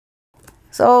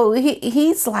So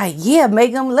he's like, yeah,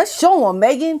 Meghan, let's show him,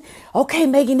 Meghan. Okay,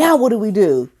 Meghan, now what do we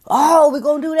do? Oh, we're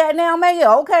going to do that now,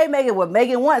 Meghan? Okay, Meghan, what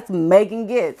Meghan wants, Meghan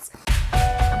gets.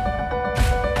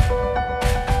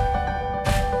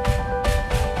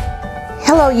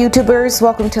 Hello, YouTubers.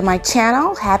 Welcome to my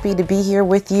channel. Happy to be here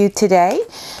with you today.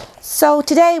 So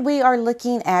today we are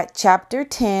looking at chapter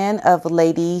 10 of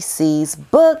Lady C's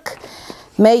book,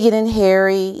 Meghan and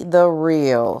Harry, The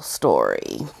Real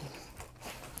Story.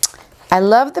 I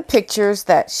love the pictures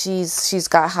that she's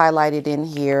got highlighted in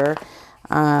here.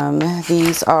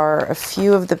 These are a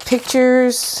few of the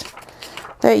pictures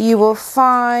that you will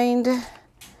find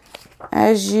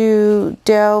as you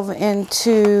delve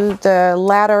into the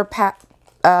latter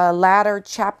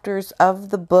chapters of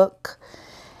the book.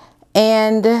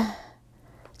 And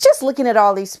just looking at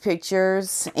all these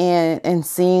pictures and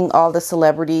seeing all the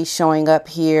celebrities showing up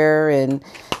here and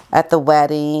at the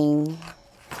wedding,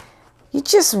 you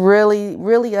just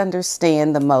really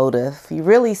understand the motive. You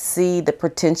really see the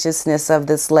pretentiousness of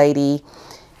this lady.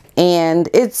 And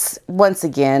it's, once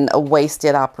again, a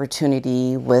wasted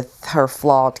opportunity with her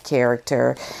flawed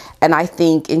character. And I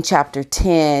think in chapter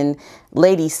 10,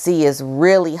 Lady C is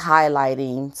really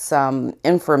highlighting some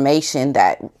information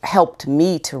that helped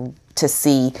me to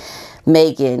see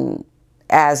Meghan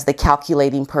as the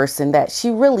calculating person that she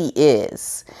really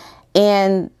is.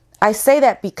 And I say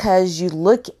that because you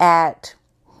look at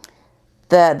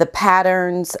the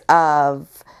patterns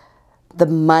of the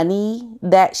money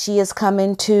that she has come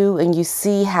into, and you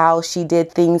see how she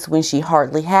did things when she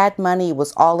hardly had money. It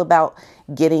was all about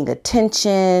getting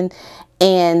attention.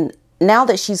 And now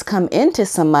that she's come into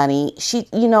some money, she,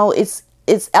 you know, it's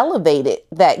elevated,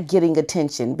 that getting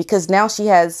attention, because now she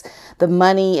has the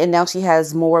money and now she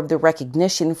has more of the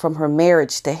recognition from her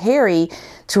marriage to Harry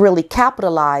to really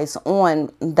capitalize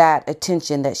on that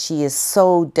attention that she is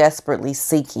so desperately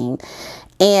seeking.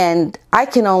 And I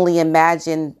can only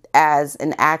imagine as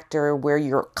an actor where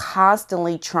you're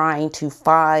constantly trying to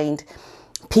find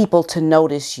people to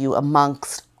notice you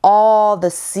amongst all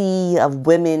the sea of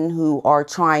women who are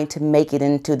trying to make it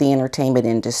into the entertainment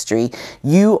industry.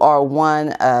 You are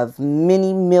one of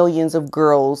many millions of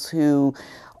girls who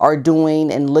are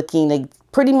doing and looking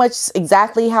pretty much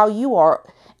exactly how you are.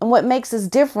 And what makes us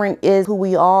different is who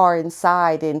we are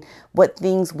inside and what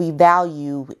things we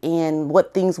value and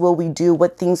what things will we do,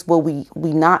 what things will we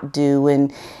not do.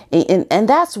 And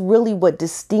that's really what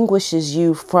distinguishes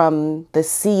you from the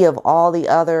sea of all the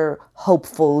other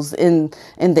hopefuls in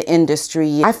the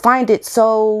industry. I find it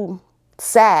so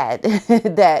sad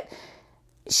that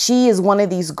she is one of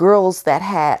these girls that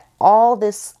had all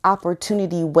this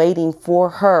opportunity waiting for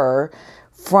her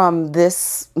from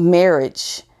this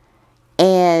marriage.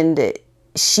 And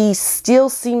she still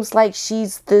seems like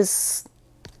she's this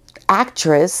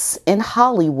actress in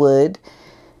Hollywood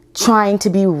trying to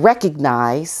be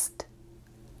recognized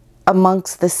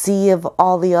amongst the sea of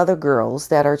all the other girls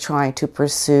that are trying to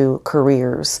pursue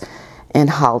careers in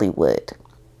Hollywood.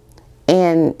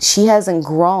 And she hasn't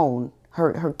grown.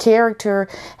 Her character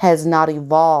has not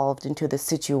evolved into the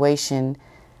situation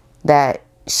that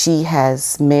she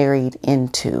has married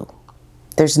into.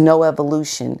 There's no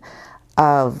evolution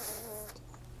of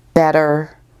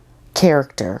better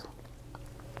character.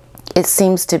 It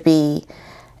seems to be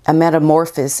a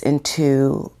metamorphosis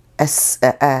into a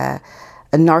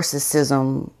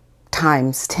narcissism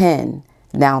times 10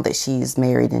 now that she's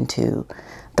married into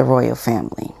the royal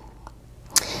family.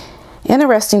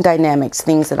 Interesting dynamics,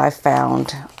 things that I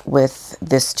found with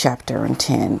this chapter in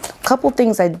 10. A couple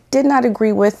things I did not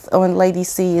agree with on Lady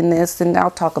C in this, and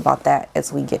I'll talk about that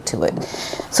as we get to it.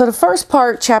 So the first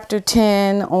part, chapter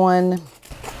 10 on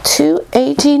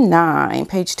 289,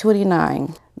 page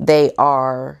 289, they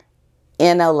are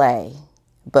in LA,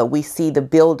 but we see the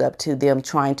build up to them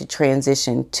trying to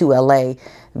transition to LA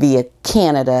via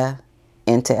Canada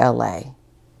into LA.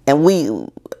 And we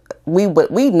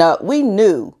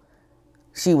knew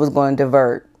she was going to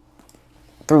divert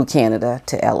through Canada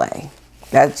to LA.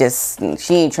 That's just,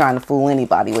 she ain't trying to fool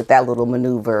anybody with that little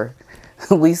maneuver.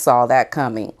 We saw that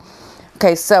coming.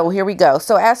 Okay, so here we go.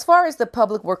 So as far as the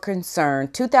public were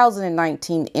concerned,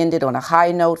 2019 ended on a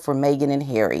high note for Meghan and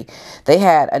Harry. They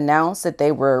had announced that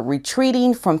they were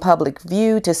retreating from public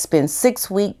view to spend 6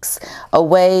 weeks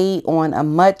away on a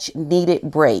much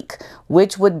needed break,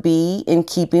 which would be in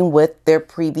keeping with their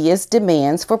previous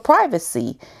demands for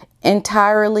privacy,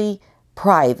 entirely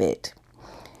private.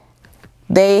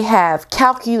 They have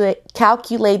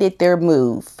calculated their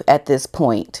move at this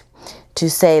point to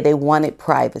say they wanted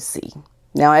privacy.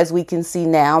 Now, as we can see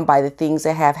now by the things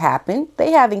that have happened,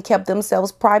 they haven't kept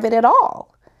themselves private at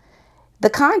all. The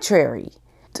contrary,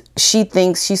 she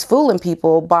thinks she's fooling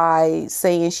people by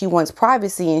saying she wants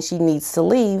privacy and she needs to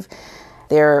leave.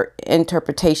 Their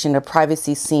interpretation of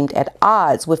privacy seemed at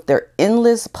odds with their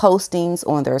endless postings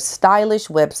on their stylish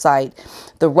website.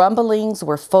 The rumblings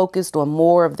were focused on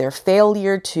more of their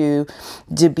failure to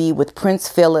be with Prince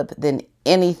Philip than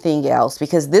anything else,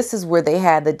 because this is where they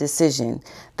had the decision.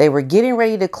 They were getting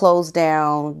ready to close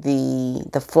down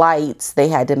the flights. They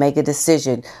had to make a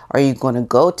decision. Are you going to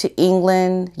go to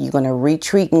England? You're going to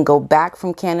retreat and go back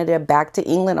from Canada back to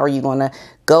England? Or are you going to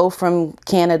go from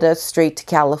Canada straight to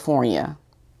California?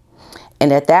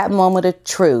 And at that moment of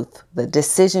truth, the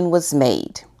decision was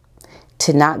made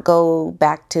to not go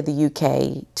back to the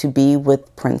UK to be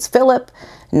with Prince Philip,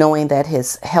 knowing that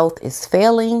his health is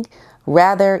failing.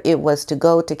 Rather, it was to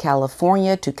go to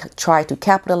California to try to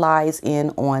capitalize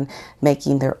in on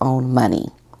making their own money.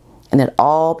 And it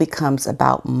all becomes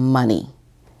about money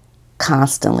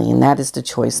constantly. And that is the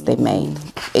choice they made.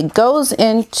 It goes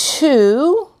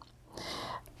into...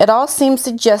 It all seems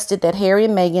suggested that Harry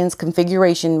and Meghan's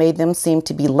configuration made them seem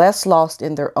to be less lost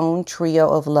in their own trio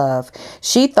of love.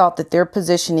 She thought that their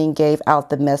positioning gave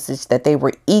out the message that they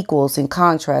were equals, in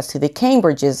contrast to the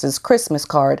Cambridges' Christmas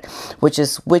card, which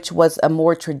was a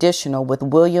more traditional, with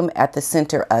William at the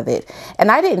center of it. And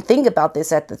I didn't think about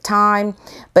this at the time,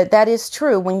 but that is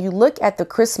true. When you look at the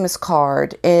Christmas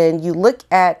card and you look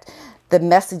at the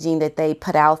messaging that they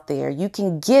put out there, you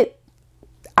can get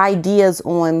ideas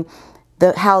on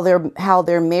how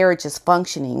their marriage is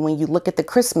functioning. When you look at the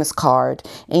Christmas card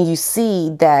and you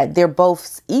see that they're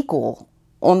both equal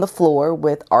on the floor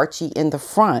with Archie in the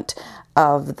front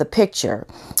of the picture,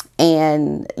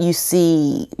 and you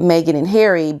see Meghan and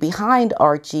Harry behind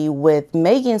Archie with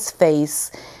Meghan's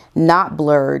face not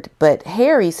blurred, but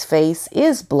Harry's face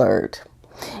is blurred.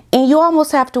 And you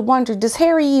almost have to wonder, does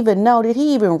Harry even know? Did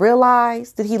he even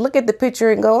realize? Did he look at the picture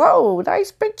and go, oh,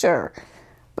 nice picture?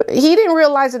 But he didn't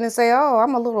realize it and say, oh,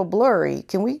 I'm a little blurry.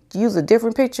 Can we use a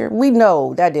different picture? We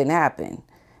know that didn't happen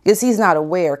because he's not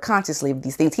aware consciously of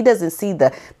these things. He doesn't see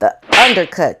the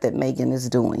undercut that Meghan is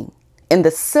doing. And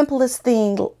the simplest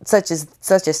thing, such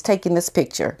as taking this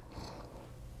picture,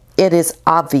 it is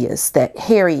obvious that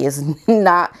Harry is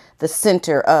not the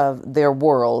center of their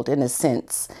world in a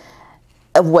sense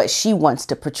of what she wants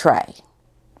to portray.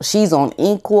 She's on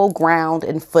equal ground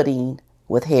and footing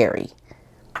with Harry.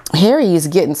 Harry is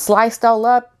getting sliced all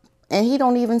up and he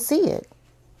don't even see it.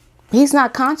 He's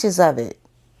not conscious of it.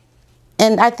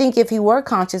 And I think if he were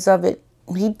conscious of it,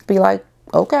 he'd be like,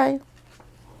 okay,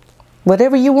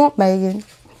 whatever you want, Meghan.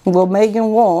 Well,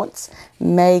 Meghan wants,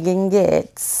 Meghan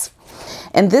gets.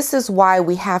 And this is why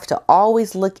we have to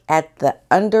always look at the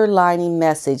underlining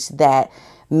message that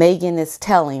Meghan is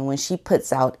telling when she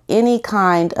puts out any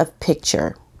kind of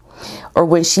picture. Or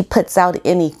when she puts out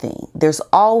anything, there's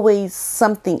always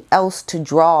something else to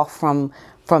draw from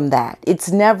that.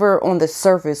 It's never on the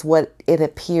surface what it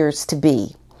appears to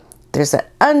be. There's an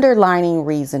underlining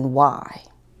reason why.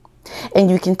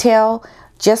 And you can tell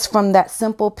just from that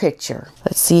simple picture.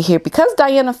 Let's see here. Because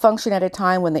Diana functioned at a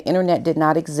time when the internet did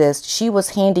not exist, she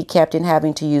was handicapped in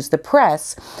having to use the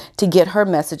press to get her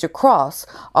message across.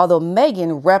 Although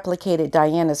Meghan replicated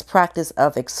Diana's practice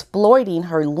of exploiting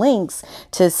her links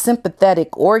to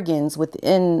sympathetic organs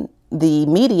within the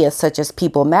media, such as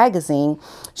People magazine,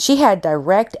 she had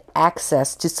direct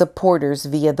access to supporters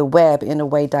via the web in a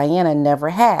way Diana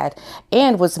never had,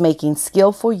 and was making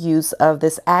skillful use of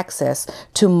this access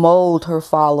to mold her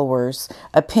followers'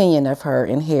 opinion of her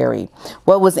and Harry.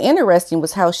 What was interesting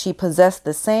was how she possessed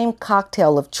the same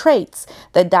cocktail of traits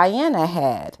that Diana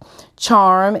had: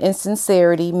 charm and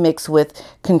sincerity mixed with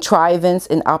contrivance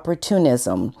and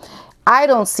opportunism. I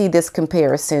don't see this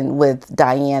comparison with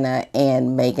Diana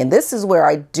and Meghan. This is where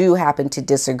I do happen to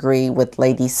disagree with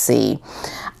Lady C.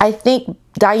 I think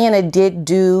Diana did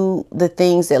do the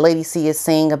things that Lady C is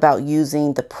saying about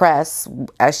using the press.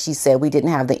 As she said, we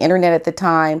didn't have the internet at the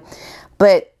time.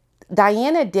 But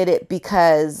Diana did it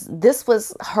because this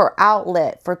was her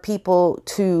outlet for people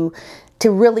to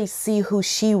really see who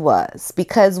she was,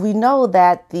 because we know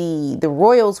that the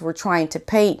royals were trying to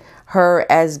paint her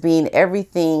as being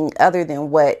everything other than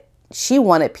what she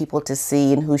wanted people to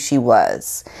see and who she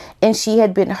was. And she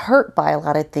had been hurt by a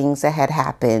lot of things that had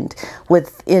happened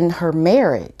within her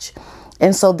marriage.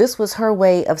 And so this was her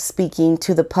way of speaking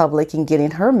to the public and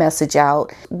getting her message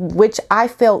out, which I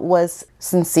felt was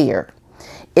sincere.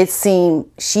 It seemed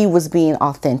she was being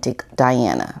authentic,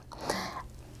 Diana.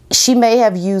 She may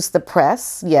have used the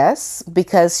press, yes,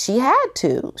 because she had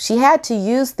to. She had to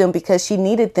use them because she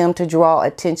needed them to draw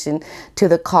attention to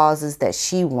the causes that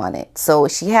she wanted. So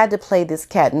she had to play this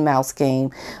cat and mouse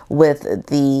game with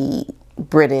the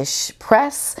British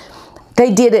press.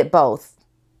 They did it both.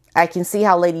 I can see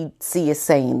how Lady C is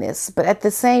saying this, but at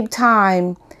the same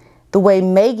time, the way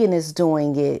Meghan is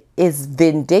doing it is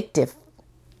vindictive.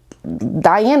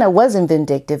 Diana wasn't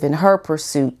vindictive in her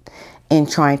pursuit in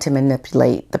trying to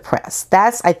manipulate the press.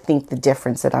 That's, I think, the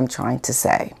difference that I'm trying to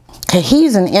say. Okay,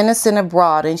 he's an innocent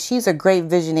abroad, and she's a great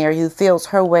visionary who feels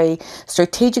her way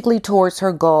strategically towards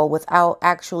her goal without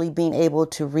actually being able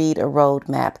to read a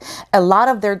roadmap. A lot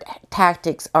of their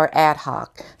tactics are ad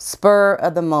hoc, spur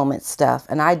of the moment stuff,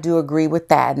 and I do agree with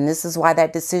that. And this is why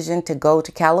that decision to go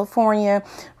to California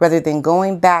rather than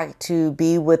going back to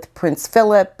be with Prince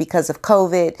Philip because of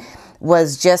COVID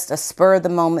was just a spur of the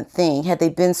moment thing. Had they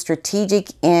been strategic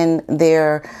in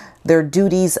their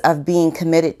duties of being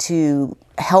committed to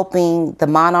helping the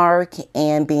monarch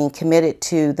and being committed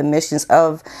to the missions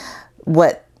of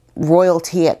what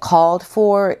royalty had called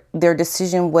for, their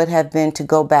decision would have been to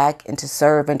go back and to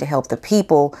serve and to help the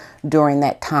people during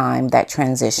that time, that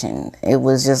transition. It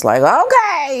was just like,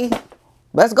 okay,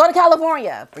 let's go to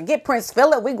California. Forget Prince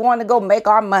Philip. We're going to go make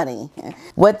our money.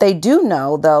 What they do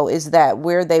know, though, is that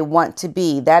where they want to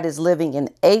be, that is living an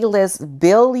A-list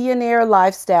billionaire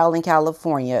lifestyle in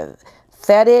California,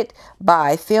 feted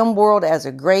by film world as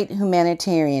a great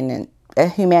humanitarians.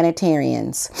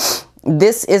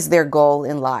 This is their goal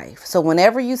in life. So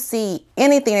whenever you see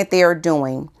anything that they are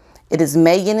doing, it is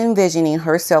Meghan envisioning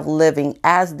herself living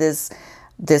as this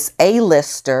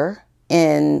A-lister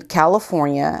in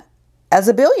California as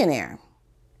a billionaire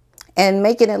and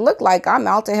making it look like I'm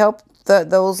out to help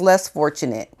those less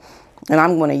fortunate. And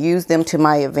I'm going to use them to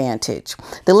my advantage.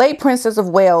 The late Princess of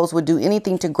Wales would do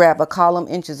anything to grab a column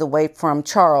inches away from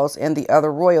Charles and the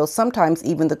other royals, sometimes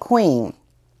even the Queen.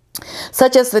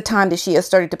 Such as the time that she had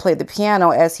started to play the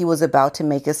piano as he was about to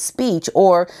make a speech,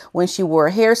 or when she wore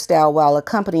a hairstyle while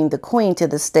accompanying the Queen to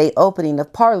the state opening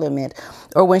of Parliament,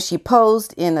 or when she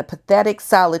posed in a pathetic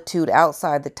solitude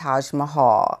outside the Taj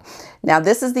Mahal. Now,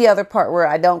 this is the other part where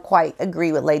I don't quite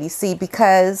agree with Lady C,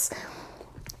 because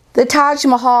the Taj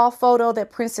Mahal photo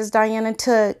that Princess Diana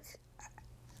took,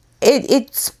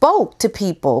 it spoke to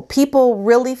people. People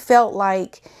really felt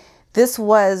like this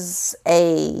was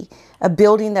a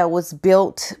building that was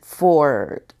built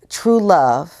for true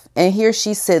love. And here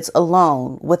she sits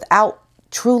alone without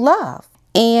true love.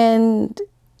 And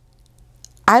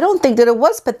I don't think that it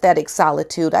was pathetic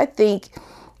solitude. I think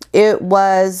it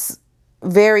was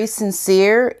very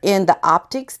sincere in the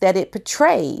optics that it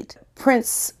portrayed.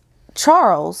 Prince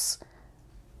Charles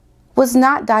was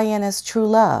not Diana's true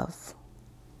love.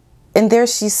 And there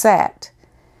she sat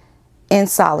in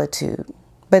solitude.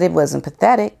 But it wasn't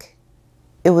pathetic.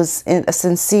 It was in a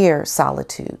sincere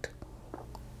solitude.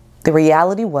 The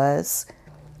reality was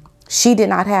she did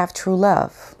not have true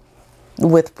love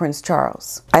with Prince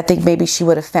Charles. I think maybe she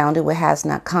would have found it with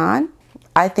Hasnat Khan.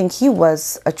 I think he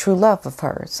was a true love of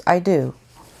hers. I do.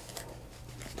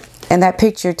 And that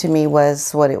picture to me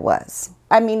was what it was.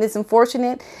 I mean, it's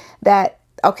unfortunate that,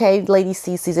 okay, Lady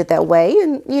C sees it that way.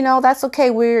 And, you know, that's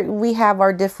okay. We have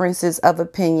our differences of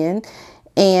opinion.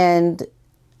 And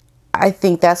I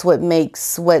think that's what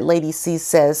makes what Lady C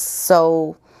says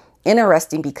so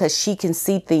interesting, because she can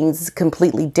see things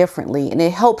completely differently, and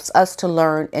it helps us to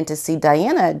learn and to see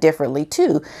Diana differently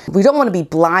too. We don't want to be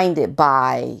blinded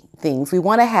by things. We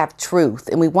want to have truth,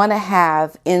 and we want to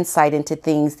have insight into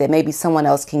things that maybe someone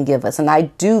else can give us. And I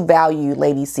do value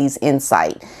Lady C's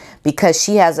insight, because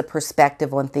she has a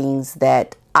perspective on things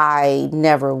that I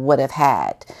never would have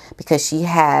had, because she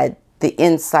had the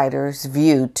insider's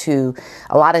view to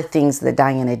a lot of things that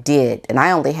Diana did. And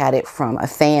I only had it from a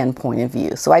fan point of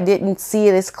view. So I didn't see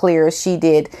it as clear as she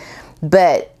did.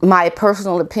 But my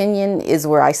personal opinion is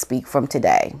where I speak from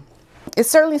today. It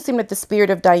certainly seemed that the spirit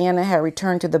of Diana had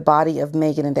returned to the body of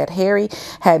Meghan, and that Harry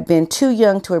had been too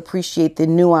young to appreciate the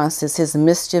nuances his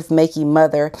mischief-making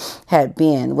mother had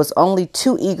been, was only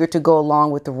too eager to go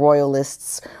along with the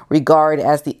royalists' regard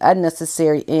as the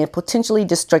unnecessary and potentially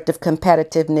destructive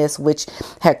competitiveness which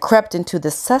had crept into the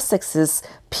Sussexes'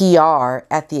 PR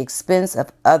at the expense of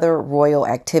other royal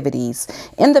activities.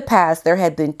 In the past, there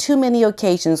had been too many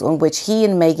occasions on which he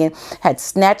and Meghan had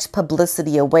snatched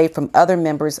publicity away from other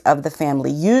members of the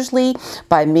family, usually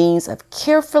by means of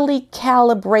carefully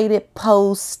calibrated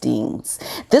postings.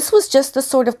 This was just the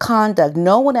sort of conduct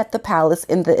no one at the palace,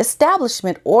 in the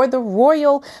establishment, or the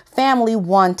royal family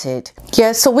wanted.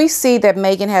 Yeah, so we see that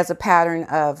Meghan has a pattern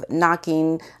of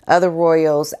knocking other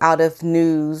royals out of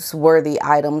newsworthy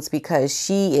items because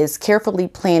she is carefully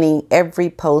planning every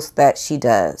post that she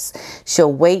does.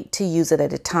 She'll wait to use it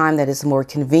at a time that is more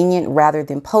convenient rather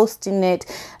than posting it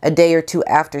a day or two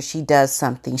after she does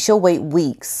something. She'll wait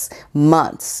weeks,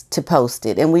 months to post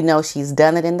it. And we know she's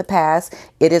done it in the past.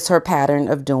 It is her pattern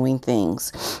of doing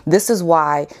things. This is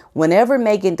why whenever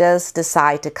Meghan does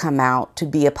decide to come out to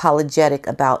be apologetic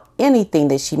about anything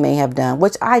that she may have done,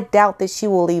 which I doubt that she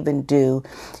will even do,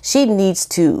 she needs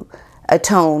to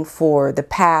atone for the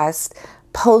past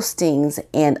postings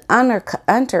and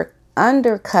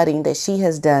undercutting that she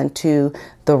has done to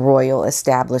the royal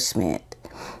establishment.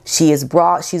 She's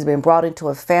been brought into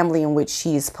a family in which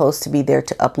she is supposed to be there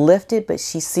to uplift it, but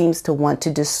she seems to want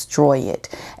to destroy it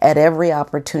at every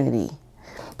opportunity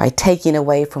by taking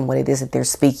away from what it is that they're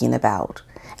speaking about.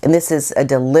 And this is a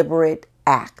deliberate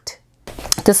act.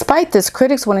 Despite this,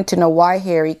 critics wanted to know why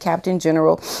Harry, Captain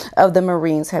General of the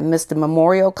Marines, had missed a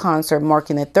memorial concert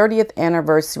marking the 30th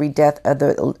anniversary death of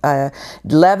the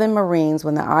 11 Marines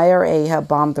when the IRA had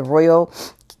bombed the Royal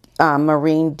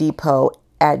Marine Depot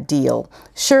at Deal.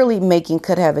 Surely Meghan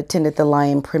could have attended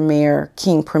the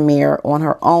King premiere on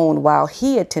her own while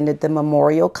he attended the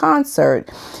memorial concert.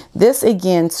 This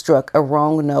again struck a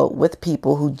wrong note with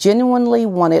people who genuinely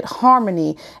wanted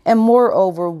harmony and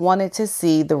moreover wanted to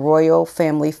see the royal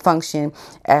family function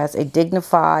as a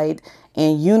dignified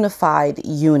and unified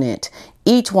unit,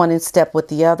 each one in step with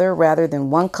the other rather than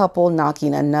one couple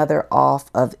knocking another off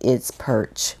of its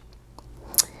perch.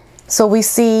 So we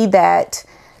see that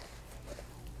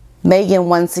Meghan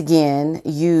once again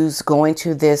used going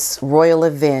to this royal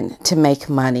event to make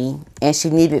money, and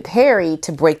she needed Harry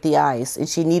to break the ice, and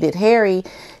she needed Harry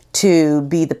to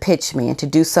be the pitch man, to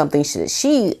do something that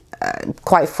she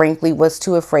quite frankly was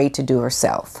too afraid to do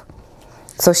herself.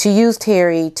 So she used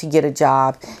Harry to get a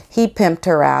job. He pimped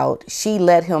her out. She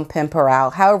let him pimp her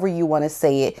out. However you want to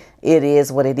say it, it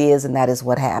is what it is, and that is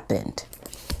what happened.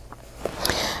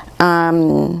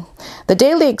 The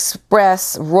Daily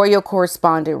Express royal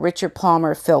correspondent Richard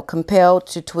Palmer felt compelled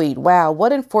to tweet, "Wow,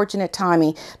 what unfortunate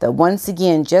timing that once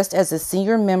again, just as a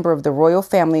senior member of the royal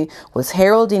family was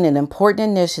heralding an important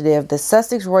initiative, the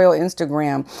Sussex Royal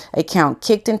Instagram account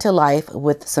kicked into life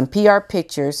with some PR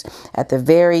pictures at the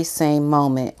very same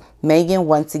moment. Meghan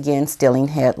once again stealing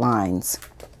headlines."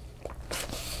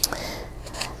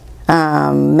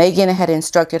 Meghan had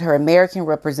instructed her American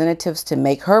representatives to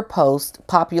make her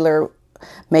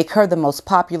the most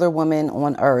popular woman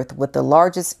on earth with the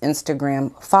largest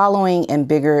Instagram following and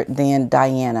bigger than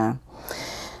Diana.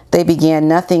 They began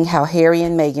nothing how Harry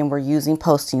and Meghan were using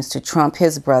postings to trump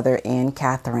his brother and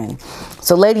Catherine.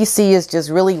 So Lady C is just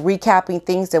really recapping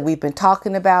things that we've been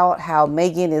talking about, how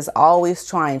Meghan is always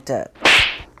trying to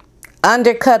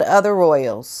undercut other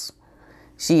royals.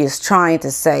 She is trying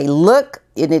to say, look,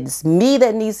 it's me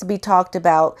that needs to be talked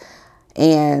about.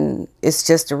 And it's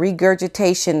just a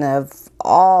regurgitation of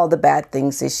all the bad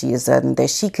things that she has done, that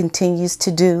she continues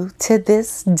to do to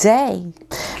this day.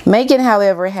 Meghan,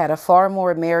 however, had a far more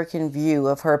American view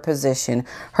of her position.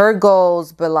 Her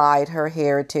goals belied her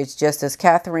heritage, just as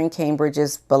Catherine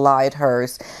Cambridge's belied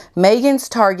hers. Meghan's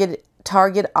target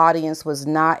audience was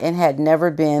not and had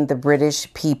never been the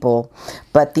British people,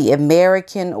 but the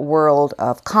American world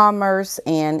of commerce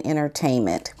and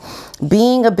entertainment.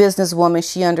 Being a businesswoman,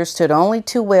 she understood only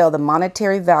too well the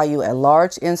monetary value a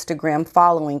large Instagram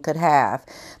following could have.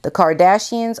 The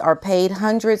Kardashians are paid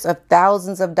hundreds of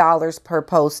thousands of dollars per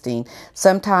posting,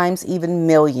 sometimes even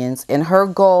millions, and her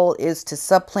goal is to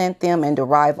supplant them and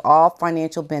derive all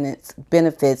financial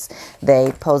benefits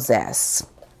they possess.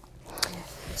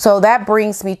 So that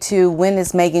brings me to, when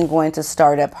is Meghan going to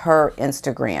start up her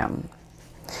Instagram?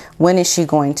 When is she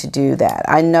going to do that?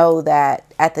 I know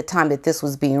that at the time that this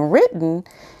was being written,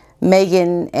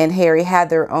 Meghan and Harry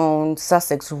had their own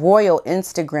Sussex Royal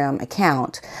Instagram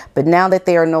account. But now that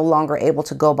they are no longer able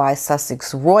to go by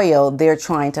Sussex Royal, they're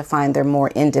trying to find their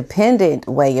more independent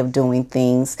way of doing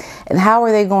things. And how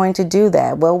are they going to do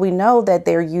that? Well, we know that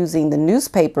they're using the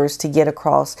newspapers to get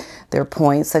across their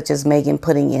points, such as Meghan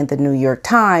putting in the New York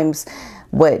Times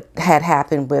what had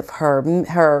happened with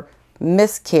her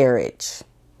miscarriage.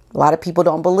 A lot of people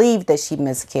don't believe that she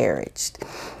miscarried.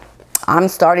 I'm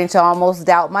starting to almost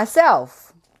doubt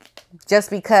myself, just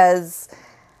because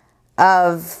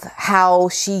of how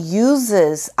she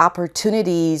uses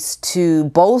opportunities to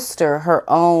bolster her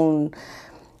own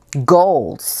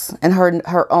goals. And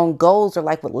her own goals are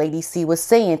like what Lady C was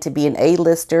saying, to be an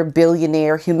A-lister,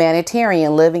 billionaire,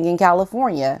 humanitarian living in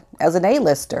California as an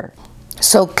A-lister.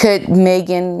 So could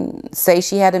Meghan say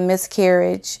she had a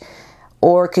miscarriage?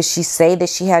 Or could she say that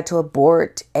she had to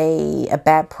abort a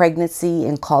bad pregnancy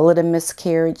and call it a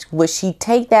miscarriage? Would she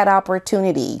take that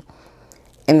opportunity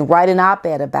and write an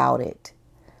op-ed about it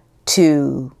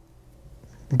to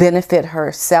benefit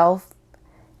herself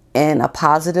in a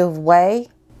positive way?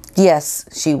 Yes,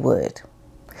 she would.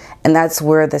 And that's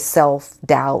where the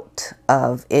self-doubt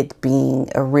of it being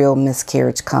a real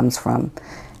miscarriage comes from.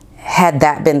 Had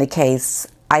that been the case,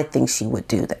 I think she would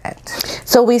do that.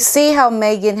 So we see how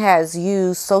Meghan has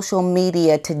used social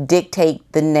media to dictate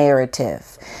the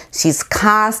narrative. She's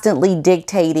constantly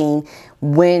dictating.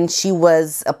 When she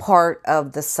was a part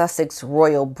of the Sussex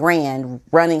Royal brand,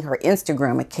 running her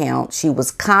Instagram account, she was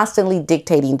constantly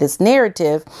dictating this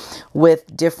narrative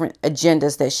with different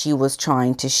agendas that she was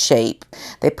trying to shape.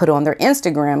 They put on their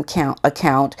Instagram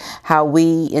account how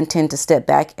we intend to step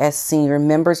back as senior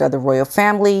members of the royal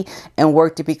family and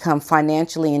work to become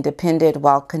financially independent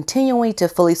while continuing to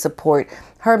fully support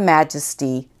Her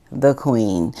Majesty the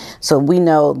Queen. So we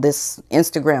know this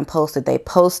Instagram post that they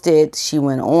posted, she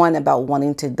went on about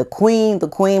wanting to, the Queen,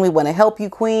 we want to help you,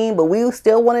 Queen, but we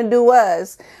still want to do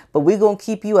us, but we're going to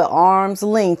keep you at arm's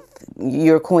length,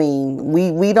 your Queen.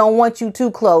 We don't want you too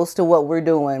close to what we're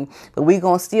doing, but we're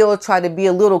going to still try to be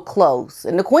a little close.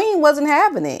 And the Queen wasn't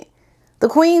having it. The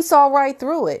Queen saw right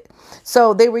through it.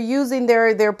 So they were using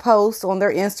their posts on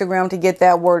their Instagram to get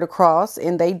that word across,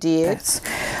 and they did.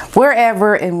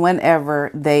 Wherever and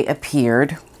whenever they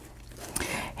appeared,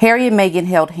 Harry and Meghan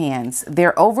held hands.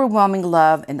 Their overwhelming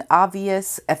love and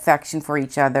obvious affection for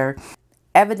each other,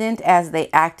 evident as they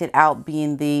acted out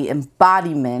being the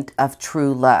embodiment of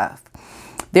true love.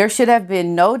 There should have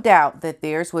been no doubt that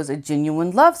theirs was a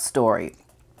genuine love story,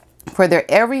 for their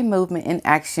every movement and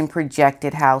action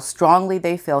projected how strongly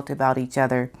they felt about each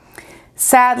other.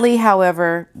 Sadly,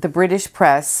 however, the British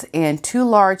press and too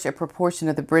large a proportion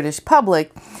of the British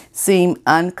public seem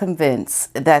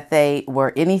unconvinced that they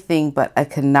were anything but a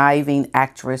conniving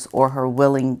actress or her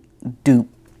willing dupe.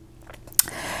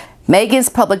 Meghan's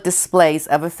public displays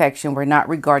of affection were not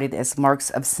regarded as marks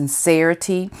of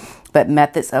sincerity, but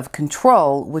methods of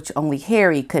control, which only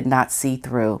Harry could not see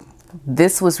through.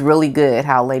 This was really good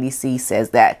how Lady C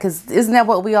says that, because isn't that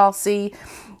what we all see?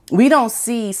 We don't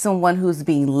see someone who's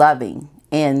being loving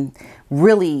and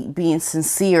really being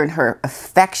sincere in her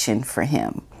affection for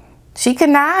him. She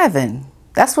conniving.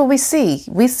 That's what we see.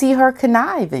 We see her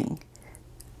conniving.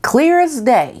 Clear as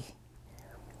day.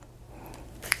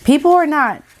 People are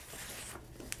not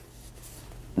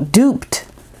duped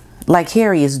like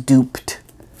Harry is duped.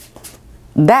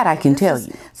 That I can tell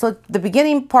you. So the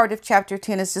beginning part of chapter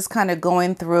 10 is just kind of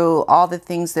going through all the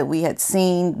things that we had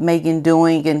seen Meghan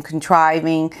doing and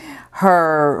contriving.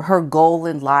 Her goal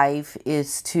in life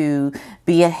is to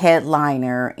be a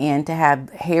headliner and to have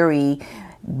Harry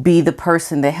be the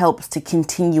person that helps to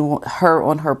continue her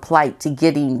on her plight to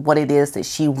getting what it is that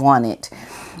she wanted.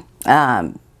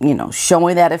 You know,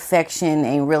 showing that affection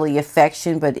ain't really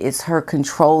affection, but it's her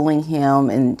controlling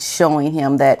him and showing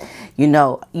him that, you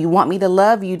know, you want me to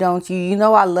love you, don't you? You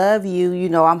know, I love you. You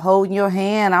know, I'm holding your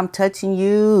hand. I'm touching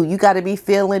you. You got to be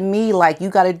feeling me, like you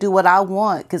got to do what I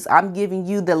want, because I'm giving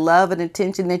you the love and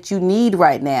attention that you need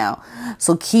right now.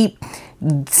 So keep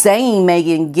saying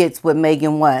Meghan gets what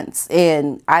Meghan wants,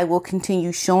 and I will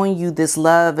continue showing you this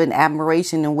love and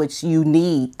admiration in which you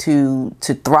need to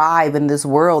thrive in this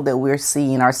world that we're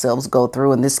seeing ourselves go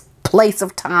through in this place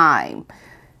of time.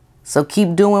 So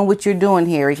keep doing what you're doing,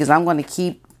 Harry, because I'm going to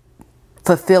keep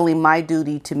fulfilling my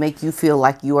duty to make you feel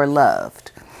like you are loved,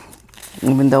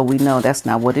 even though we know that's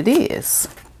not what it is.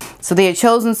 So they had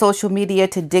chosen social media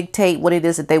to dictate what it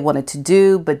is that they wanted to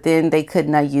do, but then they could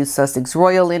not use Sussex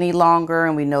Royal any longer.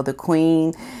 And we know the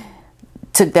Queen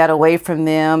took that away from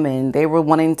them, and they were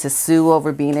wanting to sue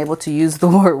over being able to use the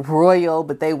word royal,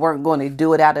 but they weren't going to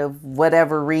do it out of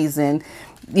whatever reason.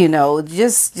 You know,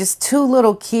 just two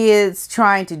little kids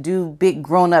trying to do big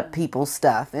grown-up people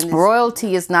stuff. And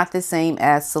royalty is not the same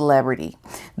as celebrity.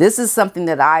 This is something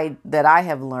that I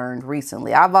have learned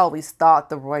recently. I've always thought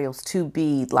the royals to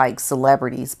be like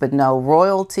celebrities, but no,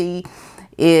 royalty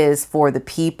is for the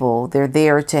people. They're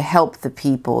there to help the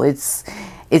people. It's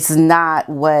not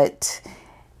what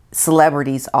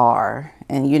celebrities are.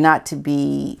 And you're not to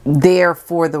be there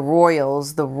for the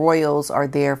royals. The royals are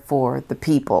there for the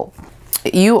people.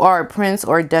 You are a prince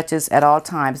or a duchess at all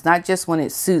times, not just when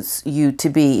it suits you to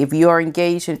be. If you are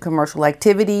engaged in commercial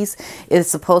activities, it is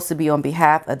supposed to be on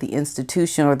behalf of the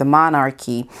institution or the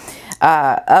monarchy,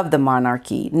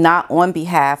 not on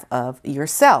behalf of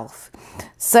yourself.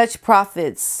 Such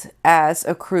profits as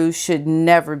accrue should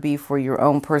never be for your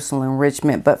own personal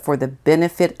enrichment, but for the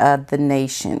benefit of the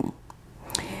nation.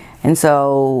 And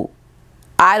so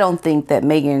I don't think that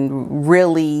Meghan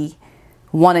really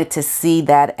wanted to see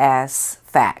that as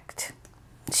fact.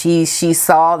 She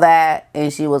saw that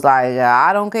and she was like,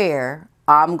 I don't care.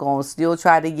 I'm going to still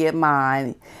try to get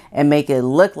mine and make it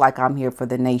look like I'm here for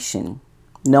the nation.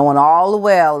 Knowing all the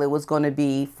well it was going to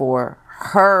be for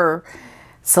her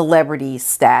celebrity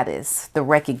status, the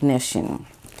recognition.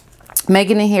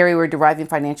 Meghan and Harry were deriving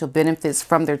financial benefits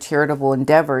from their charitable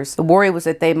endeavors. The worry was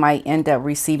that they might end up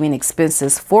receiving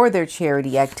expenses for their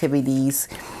charity activities,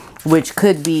 which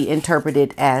could be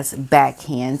interpreted as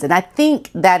backhands. And I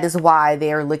think that is why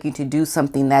they are looking to do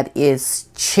something that is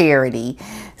charity.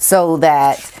 So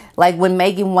that, like when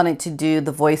Meghan wanted to do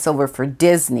the voiceover for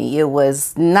Disney, it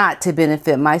was not to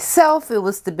benefit myself, it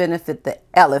was to benefit the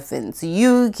elephants.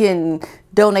 You can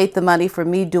donate the money for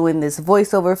me doing this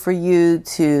voiceover for you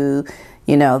to,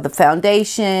 you know, the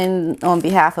foundation on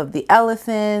behalf of the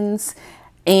elephants.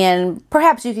 And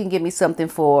perhaps you can give me something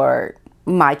for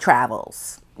my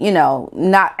travels. You know,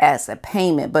 not as a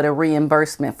payment, but a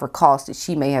reimbursement for costs that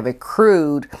she may have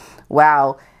accrued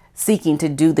while seeking to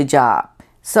do the job.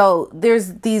 So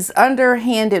there's these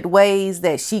underhanded ways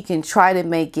that she can try to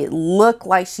make it look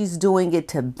like she's doing it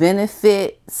to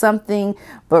benefit something,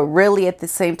 but really at the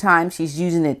same time, she's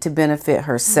using it to benefit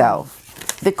herself.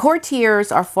 The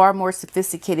courtiers are far more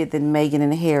sophisticated than Meghan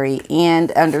and Harry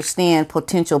and understand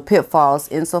potential pitfalls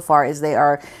insofar as they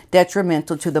are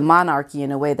detrimental to the monarchy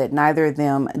in a way that neither of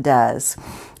them does.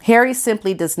 Harry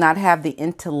simply does not have the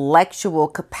intellectual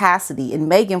capacity,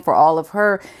 and Meghan, for all of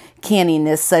her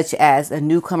canniness, such as a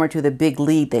newcomer to the big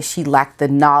league, that she lacked the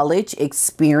knowledge,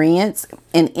 experience,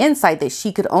 and insight that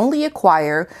she could only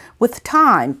acquire with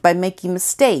time by making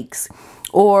mistakes,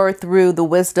 or through the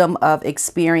wisdom of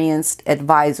experienced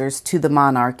advisors to the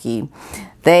monarchy.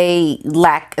 They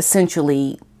lack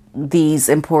essentially these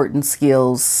important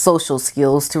skills, social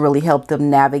skills, to really help them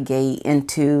navigate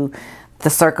into the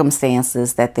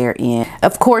circumstances that they're in.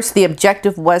 Of course, the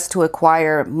objective was to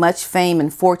acquire much fame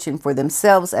and fortune for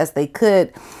themselves as they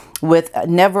could, with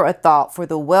never a thought for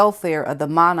the welfare of the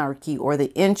monarchy or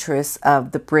the interests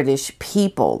of the British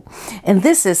people. And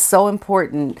this is so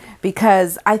important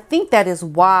because I think that is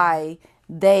why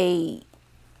they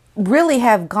really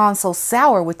have gone so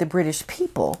sour with the British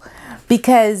people,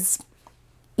 because,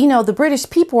 you know, the British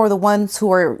people are the ones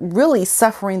who are really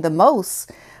suffering the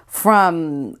most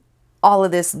from all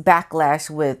of this backlash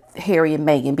with Harry and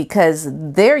Meghan, because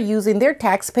they're using their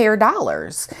taxpayer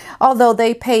dollars. Although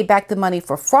they pay back the money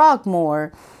for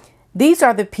Frogmore, these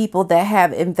are the people that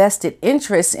have invested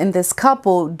interest in this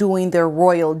couple doing their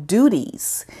royal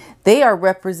duties. They are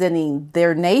representing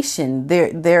their nation,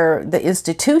 the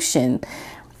institution.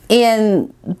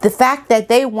 And the fact that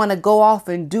they want to go off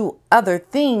and do other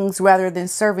things rather than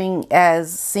serving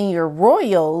as senior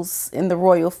royals in the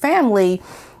royal family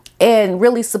and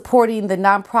really supporting the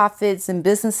nonprofits and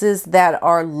businesses that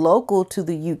are local to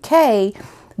the UK,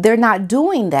 they're not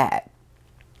doing that.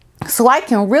 So I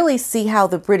can really see how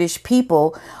the British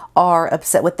people are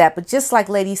upset with that. But just like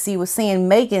Lady C was saying,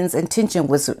 Meghan's intention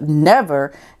was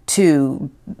never to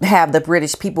have the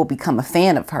British people become a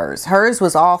fan of hers. Hers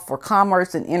was all for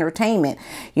commerce and entertainment.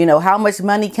 You know, how much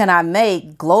money can I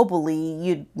make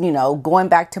globally, you know, going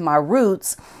back to my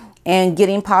roots and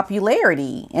getting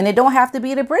popularity. And it don't have to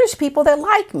be the British people that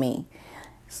like me.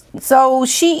 So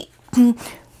she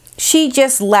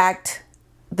just lacked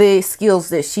the skills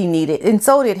that she needed. And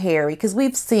so did Harry, because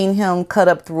we've seen him cut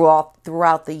up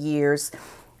throughout the years.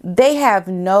 They have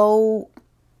no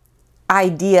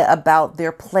idea about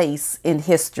their place in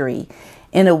history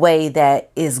in a way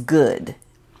that is good.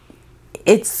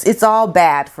 It's all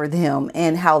bad for them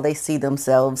and how they see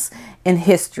themselves in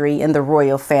history in the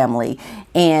royal family,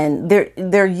 and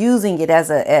they're using it as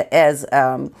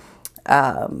a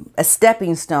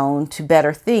stepping stone to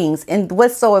better things. And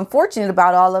what's so unfortunate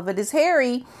about all of it is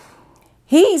Harry,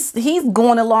 he's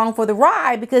going along for the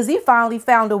ride because he finally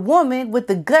found a woman with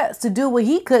the guts to do what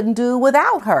he couldn't do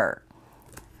without her.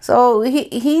 So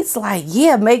he's like,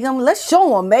 yeah, Meghan, let's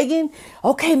show him, Meghan.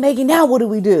 Okay, Meghan, now what do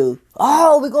we do?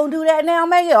 Oh, we're going to do that now,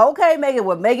 Meghan? Okay, Meghan,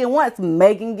 what Meghan wants,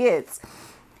 Meghan gets.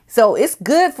 So it's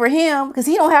good for him because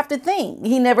he don't have to think.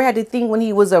 He never had to think when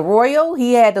he was a royal.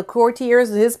 He had the courtiers,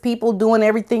 his people doing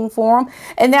everything for him.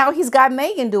 And now he's got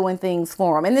Meghan doing things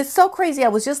for him. And it's so crazy. I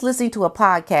was just listening to a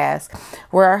podcast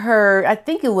where I heard, I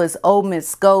think it was Old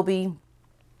Miss Scobie,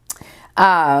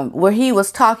 where he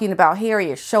was talking about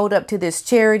Harriet showed up to this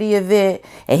charity event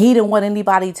and he didn't want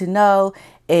anybody to know.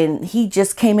 And he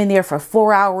just came in there for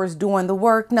 4 hours doing the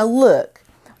work. Now, look,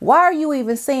 why are you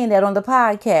even saying that on the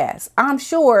podcast? I'm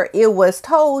sure it was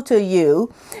told to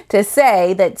you to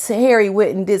say that Harry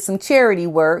went and did some charity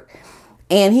work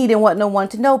and he didn't want no one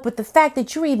to know. But the fact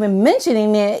that you're even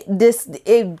mentioning it,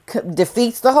 it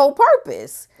defeats the whole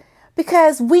purpose.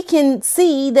 Because we can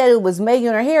see that it was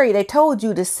Meghan or Harry. They told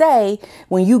you to say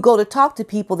when you go to talk to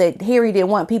people that Harry didn't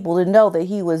want people to know that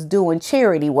he was doing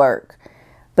charity work.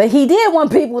 But he did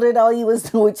want people to know he was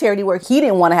doing charity work. He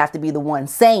didn't want to have to be the one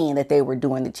saying that they were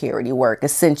doing the charity work.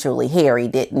 Essentially, Harry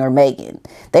didn't, or Meghan.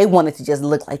 They wanted to just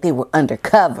look like they were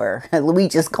undercover. We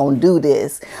just gonna do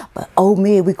this. But, oh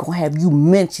man, we gonna have you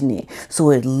mention it.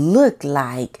 So it looked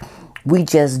like we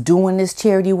just doing this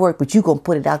charity work, but you gonna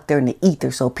put it out there in the ether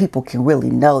so people can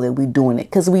really know that we doing it.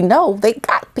 Because we know they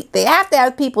have to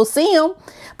have people see them,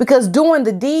 because doing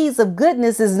the deeds of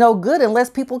goodness is no good unless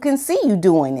people can see you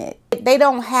doing it. They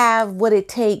don't have what it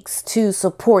takes to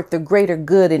support the greater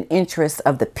good and interests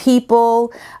of the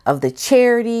people, of the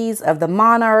charities, of the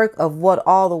monarch, of what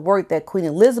all the work that Queen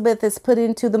Elizabeth has put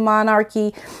into the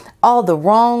monarchy, all the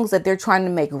wrongs that they're trying to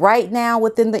make right now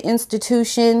within the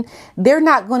institution. They're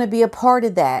not going to be a part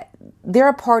of that. They're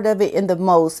a part of it in the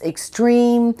most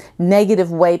extreme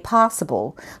negative way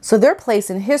possible. So their place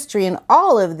in history and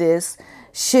all of this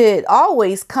should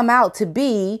always come out to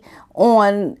be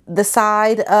on the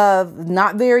side of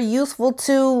not very useful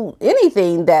to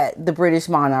anything that the British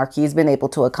monarchy has been able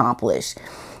to accomplish.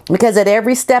 Because at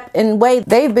every step and way,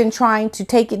 they've been trying to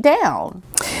take it down.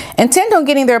 Intent on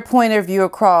getting their point of view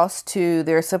across to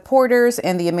their supporters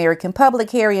and the American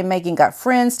public, Harry and Meghan got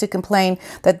friends to complain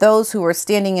that those who were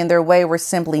standing in their way were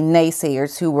simply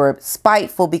naysayers who were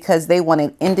spiteful because they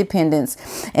wanted independence,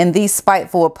 and these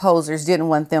spiteful opposers didn't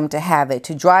want them to have it,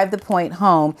 to drive the point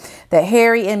home that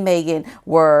Harry and Meghan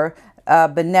were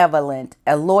benevolent,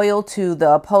 loyal to the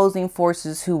opposing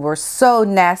forces who were so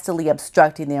nastily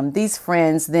obstructing them. These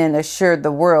friends then assured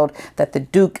the world that the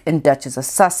Duke and Duchess of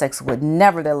Sussex would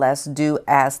nevertheless do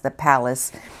as the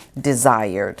palace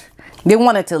desired. They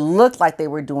wanted to look like they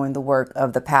were doing the work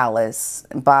of the palace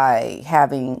by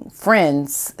having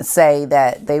friends say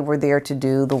that they were there to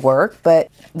do the work, but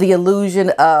the illusion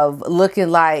of looking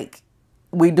like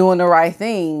we doing the right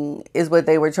thing is what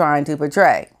they were trying to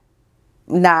portray,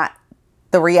 not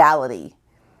the reality.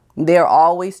 They're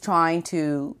always trying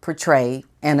to portray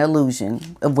an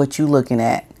illusion of what you're looking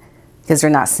at because they're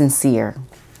not sincere.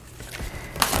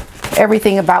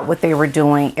 Everything about what they were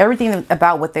doing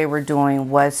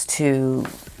was to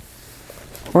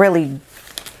really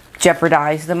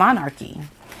jeopardize the monarchy.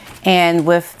 And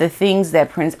with the things that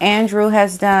Prince Andrew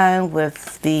has done,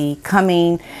 with the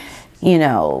coming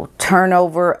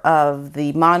turnover of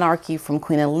the monarchy from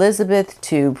Queen Elizabeth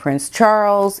to Prince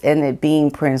Charles, and it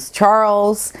being Prince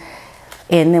Charles,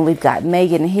 and then we've got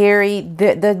Meghan and Harry.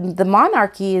 The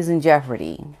monarchy is in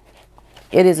jeopardy.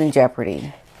 It is in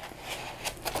jeopardy.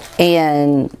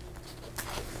 And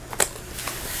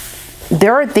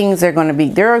there are things that are going to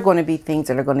be, things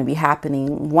that are going to be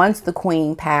happening once the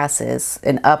Queen passes,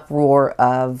 an uproar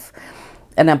of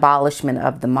an abolishment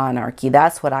of the monarchy.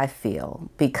 That's what I feel,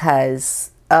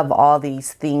 because of all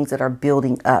these things that are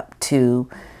building up to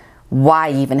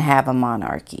why even have a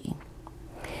monarchy.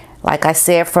 Like I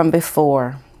said from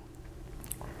before,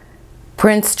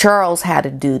 Prince Charles had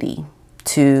a duty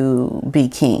to be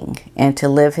king and to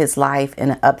live his life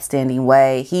in an upstanding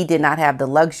way. He did not have the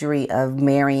luxury of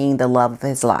marrying the love of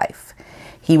his life.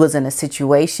 He was in a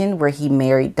situation where he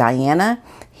married Diana.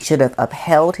 He should have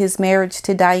upheld his marriage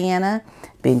to Diana,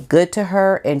 been good to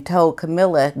her, and told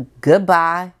Camilla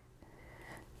goodbye.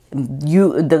 The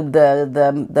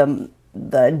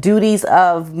duties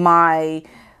of my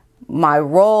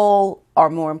role are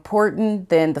more important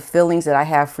than the feelings that I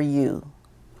have for you.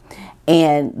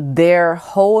 And their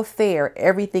whole affair,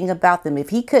 everything about them, if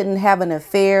he couldn't have an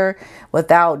affair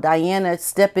without Diana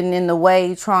stepping in the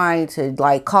way, trying to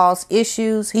cause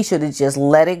issues, he should have just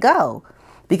let it go,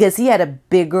 because he had a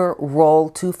bigger role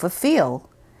to fulfill.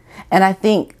 And I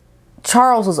think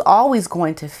Charles was always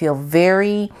going to feel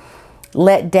very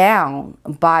let down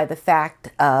by the fact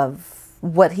of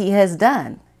what he has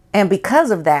done. And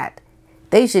because of that,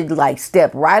 they should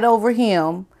step right over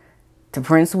him to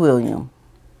Prince William.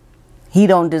 He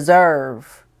don't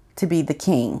deserve to be the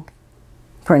king,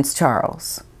 Prince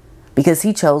Charles, because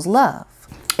he chose love.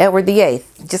 Edward VIII,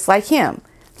 just like him.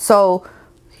 So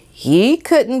he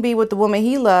couldn't be with the woman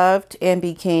he loved and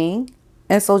be king.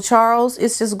 And so Charles,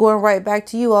 it's just going right back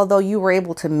to you. Although you were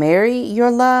able to marry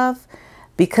your love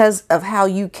because of how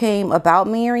you came about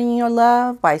marrying your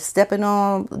love, by stepping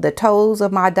on the toes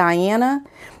of my Diana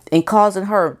and causing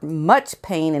her much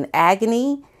pain and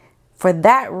agony. For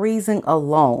that reason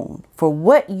alone, for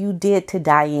what you did to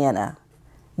Diana,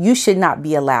 you should not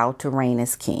be allowed to reign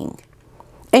as king.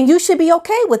 And you should be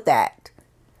okay with that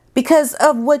because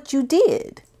of what you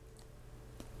did.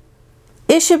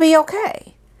 it should be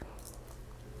okay.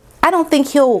 I don't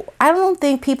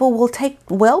think people will take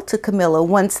well to Camilla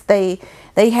once they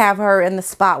have her in the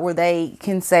spot where they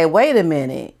can say, wait a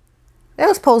minute, that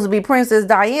was supposed to be Princess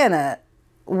Diana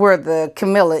where the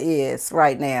Camilla is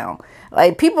right now.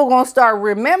 Like, people gonna start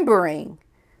remembering.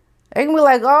 They can be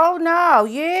like, oh no,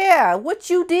 yeah, what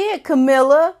you did,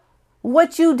 Camilla,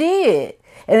 what you did.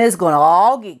 And it's gonna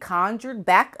all get conjured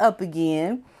back up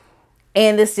again.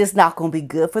 And it's just not gonna be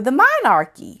good for the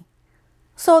monarchy.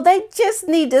 So they just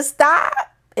need to stop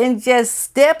and just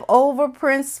step over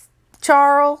Prince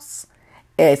Charles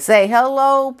and say,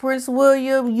 hello, Prince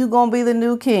William, you gonna be the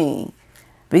new king.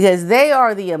 Because they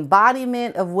are the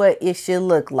embodiment of what it should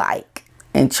look like.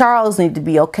 And Charles needs to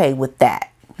be okay with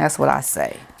that. That's what I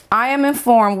say. I am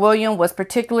informed William was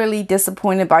particularly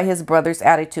disappointed by his brother's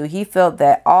attitude. He felt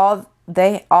that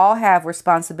they all have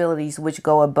responsibilities which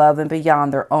go above and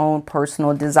beyond their own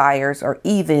personal desires or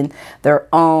even their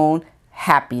own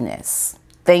happiness.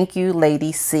 Thank you,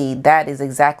 Lady C. That is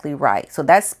exactly right. So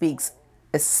that speaks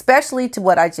especially to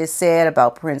what I just said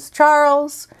about Prince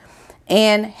Charles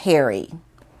and Harry.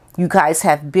 You guys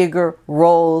have bigger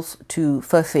roles to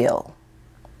fulfill.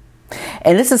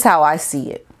 And this is how I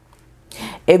see it.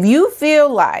 If you feel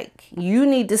like you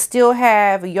need to still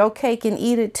have your cake and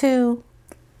eat it too,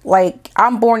 like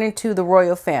I'm born into the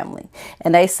royal family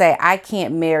and they say I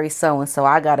can't marry so-and-so,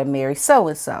 I got to marry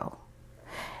so-and-so.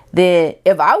 Then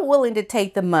if I'm willing to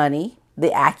take the money, the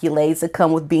accolades that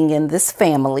come with being in this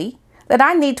family, then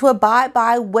I need to abide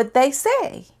by what they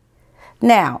say.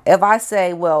 Now, if I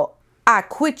say, well, I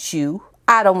quit you,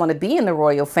 I don't want to be in the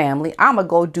royal family, I'm going to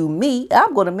go do me,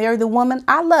 I'm going to marry the woman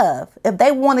I love. If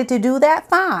they wanted to do that,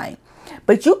 fine.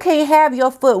 But you can't have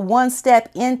your foot one step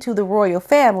into the royal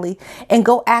family and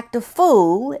go act a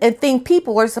fool and think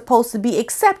people are supposed to be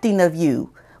accepting of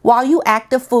you while you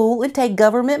act a fool and take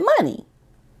government money.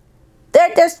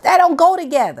 That don't go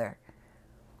together.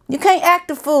 You can't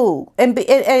act a fool and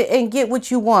get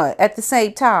what you want at the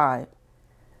same time.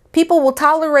 People will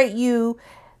tolerate you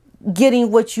getting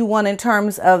what you want in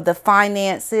terms of the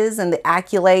finances and the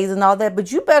accolades and all that,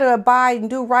 but you better abide and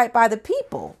do right by the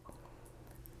people.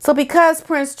 So because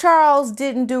Prince Charles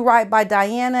didn't do right by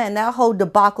Diana and that whole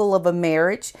debacle of a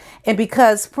marriage, and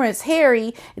because Prince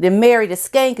Harry then married a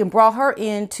skank and brought her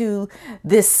into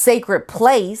this sacred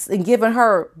place and given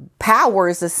her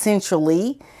powers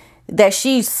essentially that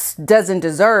she doesn't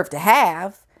deserve to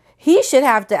have, he should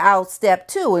have to outstep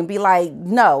too and be like,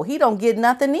 no, he don't get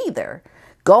nothing either.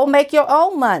 Go make your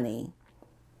own money.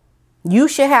 You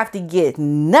should have to get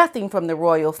nothing from the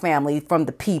royal family, from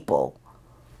the people.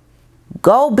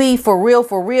 Go be for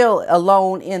real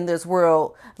alone in this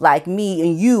world, like me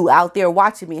and you out there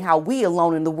watching me, how we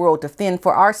alone in the world to fend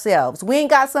for ourselves. We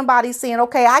ain't got somebody saying,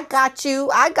 okay, I got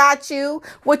you.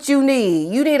 What you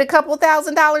need? You need a couple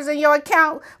 $1,000s in your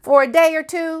account for a day or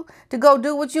two to go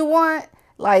do what you want?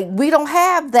 Like, we don't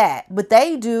have that, but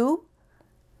they do.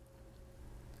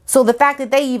 So the fact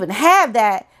that they even have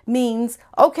that means,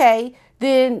 okay,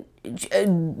 then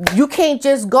you can't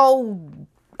just go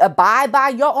abide by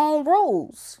your own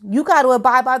rules. You got to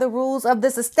abide by the rules of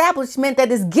this establishment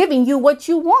that is giving you what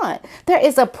you want. There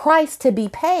is a price to be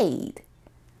paid.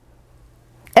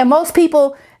 And most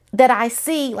people that I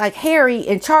see, like Harry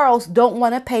and Charles, don't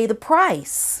want to pay the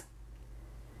price.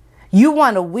 You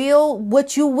want to wield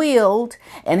what you wield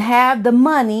and have the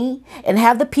money and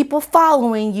have the people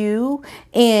following you,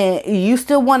 and you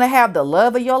still want to have the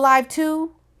love of your life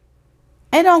too?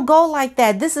 It don't go like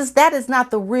that. That is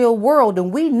not the real world.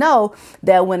 And we know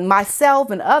that when myself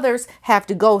and others have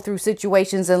to go through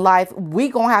situations in life, we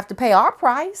gonna have to pay our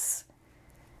price.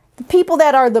 The people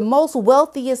that are the most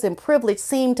wealthiest and privileged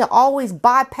seem to always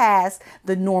bypass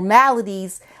the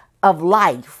normalities of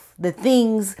life, the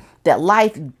things that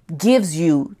life gives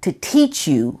you to teach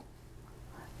you.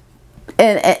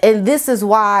 And this is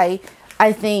why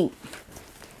I think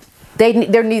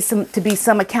there needs to be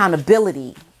some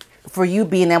accountability for you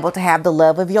being able to have the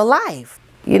love of your life,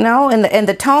 you know, and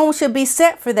the tone should be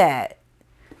set for that.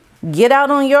 Get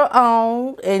out on your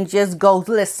own and just go,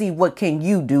 let's see, what can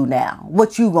you do now?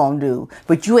 What you gonna do?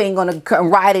 But you ain't gonna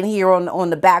come right in here on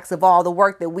the backs of all the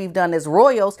work that we've done as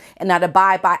royals and not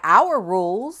abide by our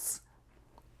rules.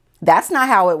 That's not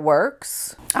how it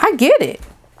works. I get it.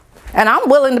 And I'm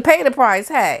willing to pay the price.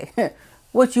 Hey,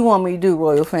 what you want me to do,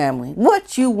 royal family?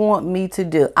 What you want me to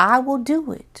do? I will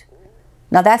do it.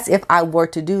 Now, that's if I were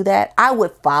to do that, I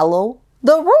would follow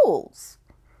the rules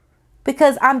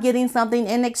because I'm getting something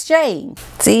in exchange.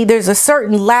 See, there's a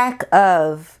certain lack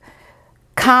of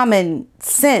common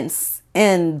sense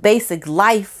in basic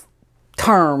life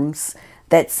terms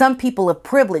that some people of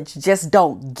privilege just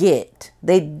don't get.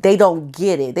 They don't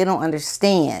get it. They don't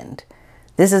understand.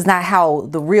 This is not how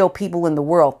the real people in the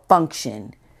world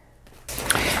function.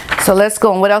 So let's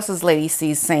go on. What else is Lady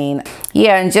C saying?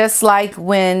 Yeah, and just like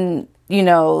when, you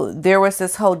know, there was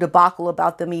this whole debacle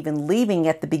about them even leaving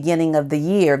at the beginning of the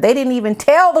year. They didn't even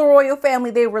tell the royal family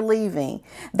they were leaving.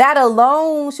 That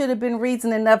alone should have been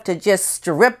reason enough to just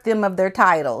strip them of their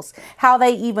titles. How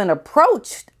they even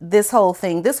approached this whole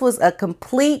thing. This was a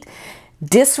complete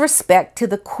disrespect to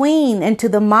the queen and to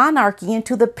the monarchy and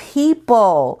to the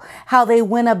people. How they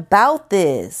went about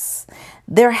this.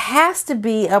 There has to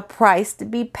be a price to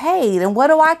be paid. And what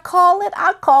do I call it?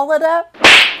 I call it a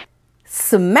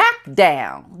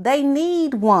smackdown. They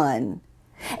need one.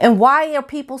 And why are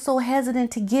people so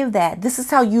hesitant to give that? This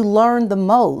is how you learn the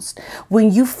most.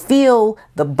 When you feel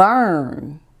the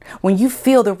burn, when you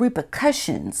feel the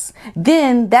repercussions,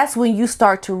 then that's when you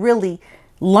start to really,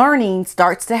 learning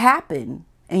starts to happen.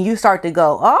 And you start to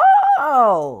go,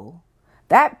 oh,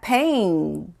 that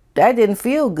pain, that didn't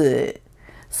feel good.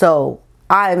 So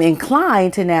I'm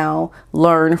inclined to now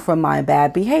learn from my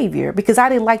bad behavior because I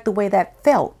didn't like the way that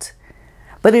felt.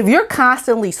 But if you're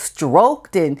constantly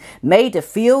stroked and made to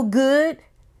feel good,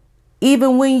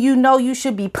 even when you know you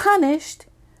should be punished,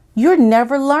 you're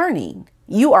never learning.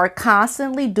 You are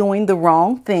constantly doing the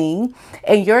wrong thing,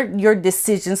 and your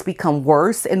decisions become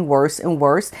worse and worse and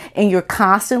worse. And you're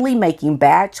constantly making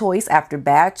bad choice after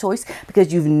bad choice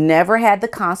because you've never had the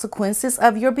consequences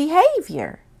of your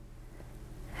behavior.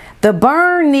 The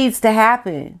burn needs to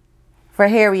happen for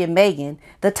Harry and Meghan.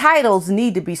 The titles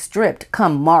need to be stripped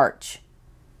come March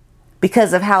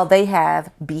because of how they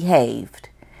have behaved.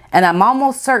 And I'm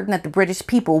almost certain that the British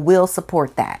people will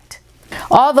support that.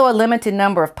 Although a limited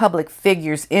number of public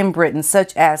figures in Britain,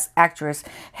 such as actress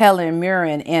Helen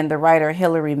Mirren and the writer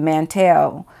Hilary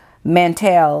Mantel,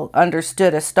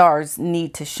 understood a star's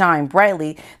need to shine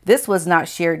brightly, this was not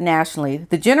shared nationally.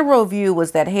 The general view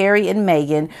was that Harry and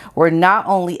Meghan were not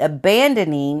only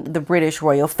abandoning the British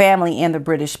royal family and the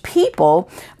British people,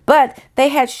 but they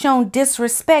had shown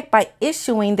disrespect by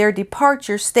issuing their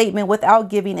departure statement without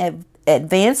giving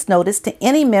advance notice to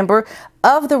any member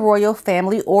of the royal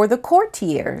family or the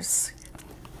courtiers.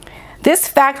 This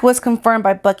fact was confirmed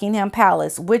by Buckingham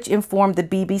Palace, which informed the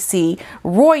BBC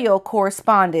royal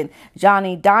correspondent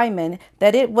Johnny Diamond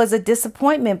that it was a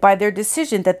disappointment by their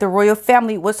decision, that the royal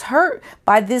family was hurt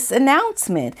by this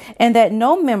announcement and that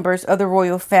no members of the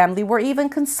royal family were even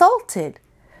consulted.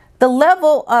 The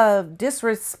level of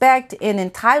disrespect and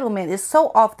entitlement is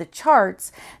so off the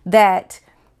charts that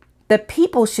the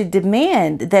people should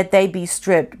demand that they be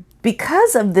stripped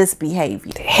because of this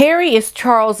behavior. Harry is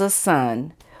Charles's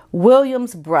son,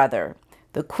 William's brother,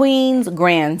 the Queen's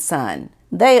grandson.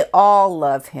 They all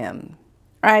love him,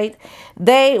 right?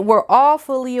 They were all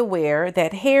fully aware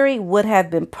that Harry would have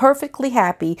been perfectly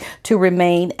happy to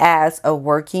remain as a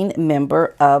working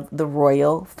member of the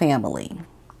royal family.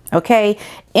 Okay,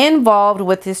 involved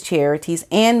with his charities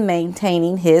and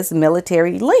maintaining his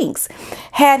military links.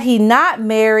 Had he not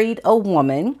married a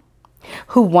woman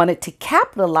who wanted to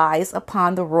capitalize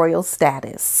upon the royal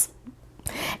status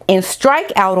and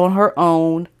strike out on her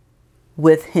own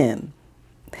with him.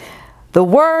 The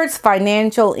words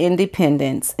financial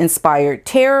independence inspired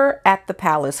terror at the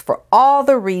palace for all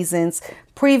the reasons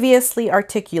previously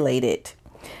articulated.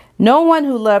 No one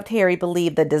who loved Harry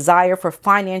believed the desire for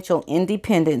financial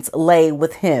independence lay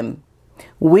with him.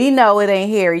 We know it ain't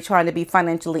Harry trying to be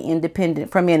financially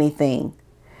independent from anything.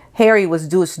 Harry was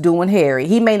just doing Harry.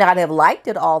 He may not have liked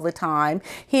it all the time.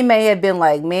 He may have been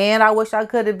like, man, I wish I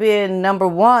could have been number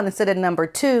one instead of number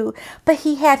two. But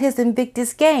he had his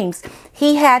Invictus Games.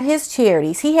 He had his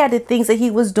charities. He had the things that he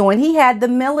was doing. He had the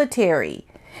military.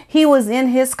 He was in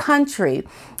his country.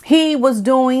 He was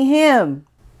doing him.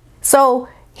 So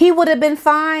he would have been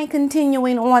fine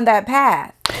continuing on that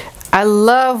path. I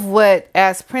love what,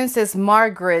 as Princess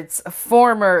Margaret's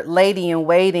former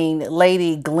lady-in-waiting,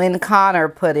 Lady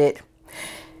Glenconner, put it.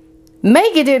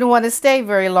 Meghan didn't want to stay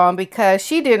very long because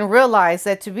she didn't realize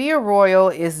that to be a royal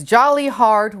is jolly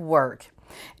hard work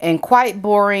and quite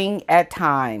boring at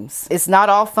times. It's not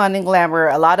all fun and glamour.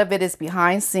 A lot of it is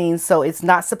behind scenes, so it's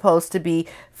not supposed to be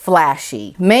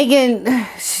flashy. Meghan,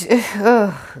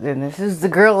 oh goodness, the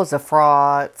girl is a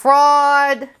fraud.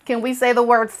 Fraud! Can we say the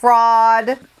word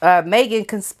fraud?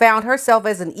 Meghan found herself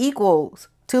as an equal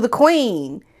to the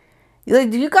Queen.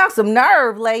 You got some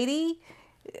nerve, lady.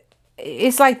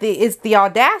 It's like it's the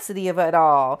audacity of it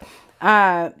all.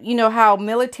 You know how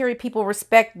military people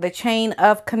respect the chain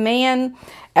of command.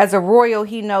 As a royal,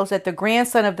 he knows that the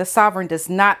grandson of the sovereign does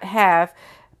not have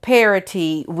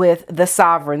parity with the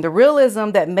sovereign. The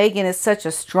realism that Meghan is such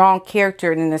a strong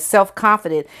character and is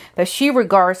self-confident that she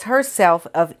regards herself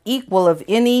of equal of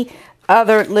any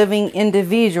other living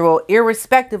individual,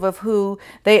 irrespective of who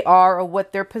they are or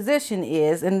what their position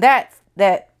is, and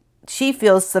that she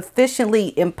feels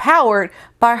sufficiently empowered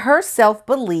by her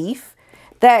self-belief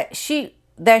that she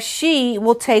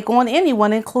will take on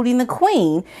anyone, including the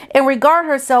Queen, and regard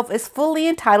herself as fully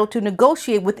entitled to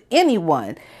negotiate with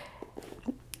anyone.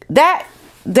 That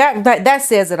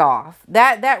says it all.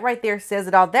 That right there says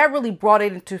it all. That really brought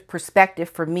it into perspective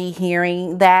for me,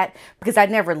 hearing that, because I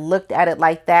never looked at it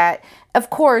like that. Of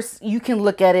course, you can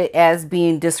look at it as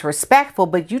being disrespectful,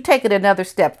 but you take it another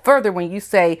step further when you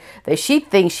say that she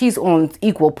thinks she's on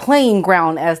equal playing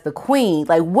ground as the Queen.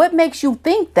 Like, what makes you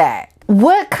think that?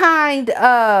 What kind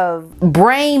of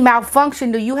brain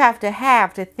malfunction do you have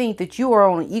to think that you are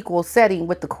on an equal setting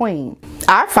with the Queen?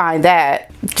 I find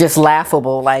that just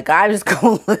laughable. Like, I just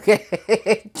gonna look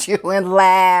at you and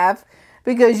laugh,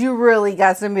 because you really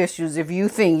got some issues if you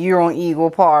think you're on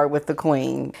equal par with the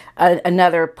Queen.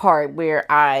 Another part where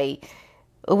I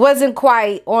wasn't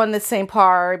quite on the same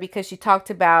par, because she talked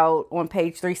about on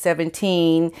page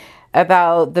 317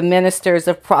 about the ministers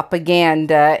of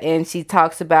propaganda, and she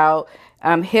talks about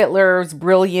Hitler's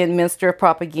brilliant minister of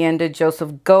propaganda,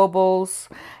 Joseph Goebbels,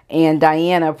 and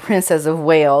Diana, Princess of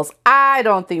Wales. I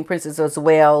don't think Princess of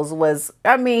Wales was,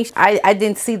 I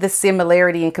didn't see the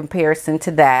similarity in comparison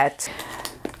to that.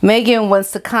 Meghan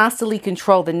wants to constantly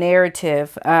control the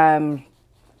narrative.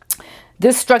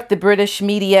 This struck the British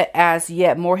media as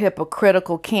yet more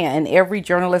hypocritical, and every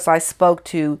journalist I spoke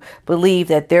to believed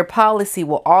that their policy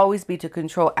will always be to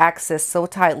control access so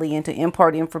tightly and to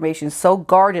impart information so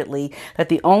guardedly that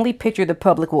the only picture the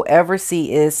public will ever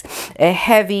see is a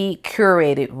heavy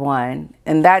curated one.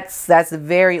 And that's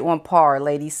very on par,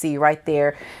 Lady C, right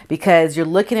there, because you're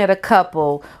looking at a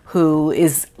couple who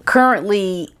is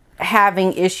currently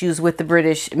having issues with the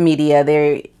British media.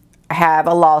 They have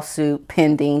a lawsuit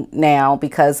pending now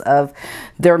because of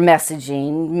their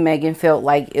messaging. Meghan felt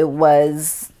like it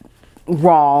was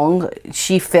wrong.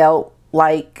 She felt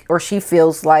like, or she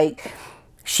feels like,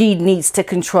 she needs to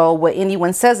control what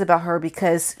anyone says about her,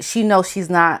 because she knows she's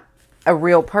not a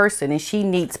real person, and she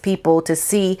needs people to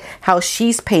see how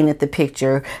she's painted the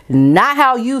picture, not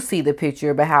how you see the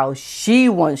picture, but how she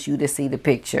wants you to see the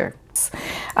picture.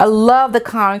 I love the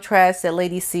contrast that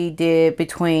Lady C did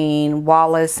between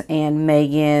Wallace and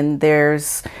Meghan.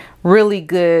 There's really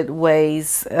good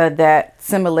ways that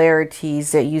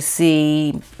similarities that you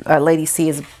see. Lady C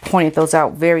has pointed those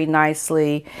out very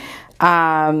nicely.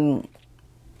 The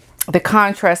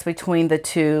contrast between the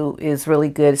two is really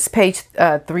good. It's page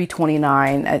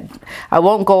 329. I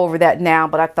won't go over that now,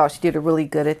 but I thought she did a really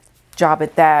good job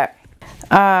at that.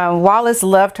 Wallace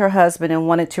loved her husband and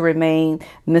wanted to remain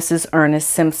Mrs. Ernest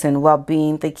Simpson while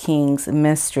being the king's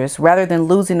mistress. Rather than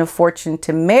losing a fortune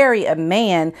to marry a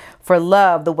man for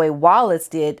love the way Wallace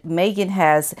did, Meghan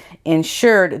has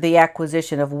ensured the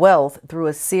acquisition of wealth through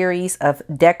a series of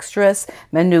dexterous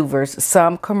maneuvers,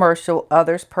 some commercial,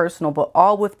 others personal, but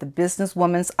all with the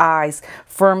businesswoman's eyes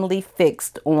firmly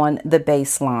fixed on the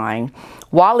baseline.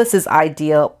 Wallace's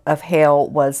ideal of hell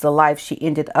was the life she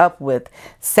ended up with,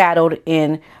 saddled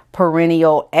in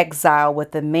perennial exile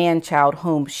with the man-child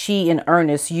whom she and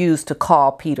Ernest used to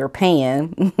call Peter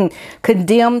Pan.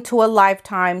 Condemned to a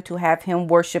lifetime to have him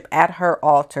worship at her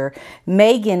altar,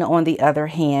 Meghan, on the other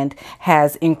hand,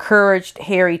 has encouraged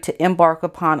Harry to embark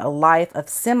upon a life of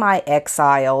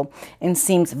semi-exile and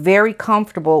seems very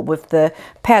comfortable with the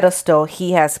pedestal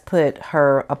he has put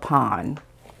her upon.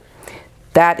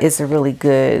 That is a really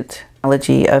good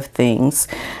analogy of things.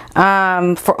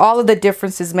 For all of the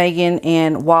differences, Meghan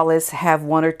and Wallace have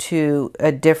one or two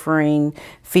differing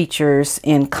features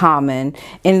in common.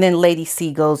 And then Lady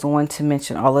C goes on to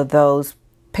mention all of those.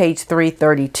 Page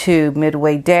 332,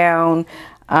 midway down.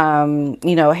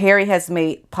 You know, Harry has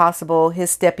made possible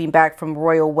his stepping back from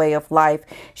royal way of life.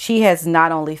 She has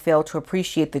not only failed to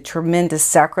appreciate the tremendous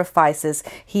sacrifices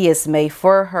he has made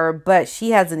for her, but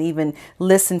she hasn't even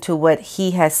listened to what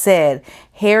he has said.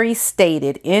 Harry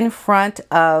stated in front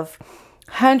of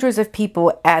hundreds of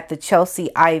people at the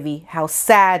Chelsea Ivy how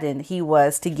saddened he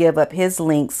was to give up his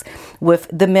links with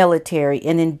the military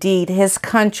and indeed his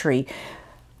country,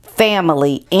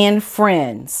 family, and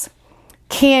friends.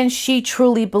 Can she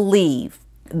truly believe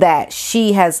that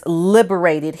she has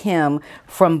liberated him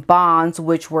from bonds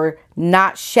which were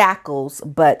not shackles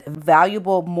but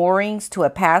valuable moorings to a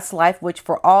past life which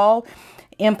for all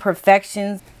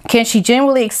imperfections? Can she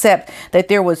genuinely accept that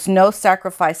there was no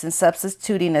sacrifice in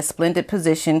substituting a splendid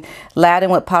position laden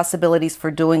with possibilities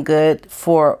for doing good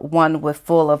for one with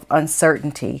full of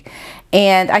uncertainty?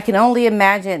 And I can only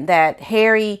imagine that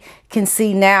Harry can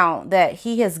see now that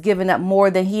he has given up more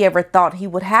than he ever thought he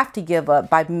would have to give up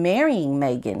by marrying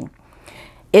Meghan.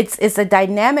 It's a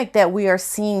dynamic that we are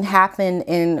seeing happen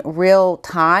in real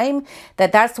time.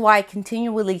 That's why I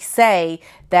continually say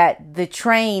that the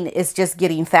train is just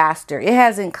getting faster. It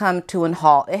hasn't come to a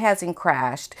halt. It hasn't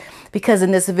crashed. Because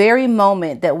in this very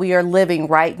moment that we are living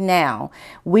right now,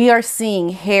 we are seeing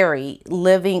Harry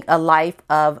living a life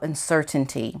of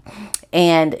uncertainty.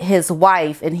 And his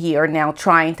wife and he are now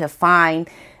trying to find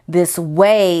this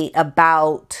way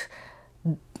about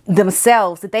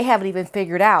themselves that they haven't even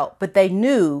figured out, but they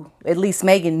knew, at least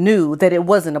Meghan knew, that it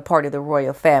wasn't a part of the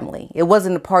royal family. It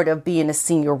wasn't a part of being a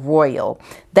senior royal.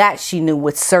 That she knew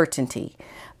with certainty.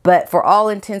 But for all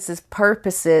intents and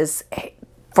purposes,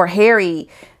 for Harry,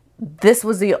 this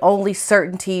was the only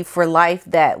certainty for life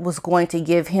that was going to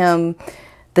give him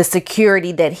the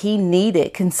security that he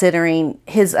needed, considering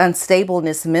his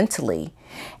unstableness mentally.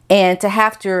 And to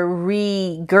have to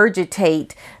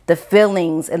regurgitate the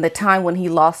feelings and the time when he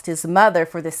lost his mother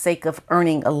for the sake of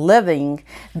earning a living,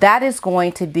 that is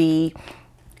going to be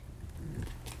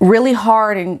really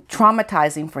hard and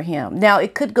traumatizing for him. Now,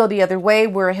 it could go the other way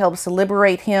where it helps to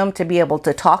liberate him to be able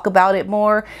to talk about it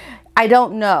more. I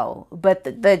don't know, but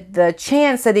the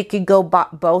chance that it could go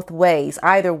both ways,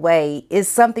 either way, is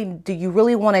something. Do you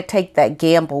really want to take that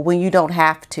gamble when you don't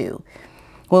have to?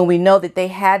 When we know that they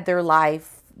had their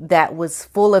life that was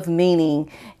full of meaning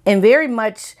and very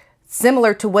much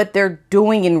similar to what they're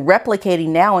doing and replicating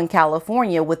now in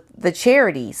California with the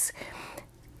charities.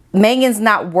 Meghan's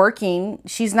not working.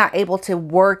 She's not able to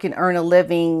work and earn a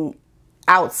living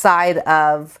outside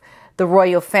of the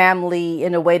royal family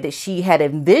in a way that she had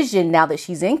envisioned now that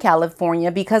she's in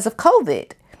California because of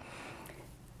COVID.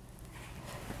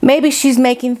 Maybe she's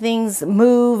making things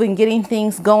move and getting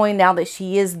things going now that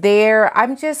she is there. I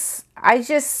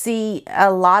just see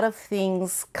a lot of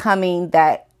things coming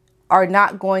that are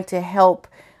not going to help,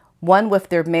 one, with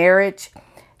their marriage,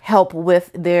 help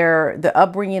with the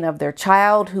upbringing of their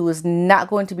child, who is not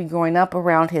going to be growing up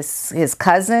around his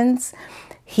cousins.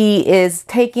 He is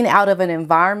taken out of an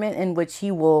environment in which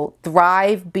he will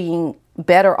thrive, being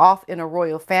better off in a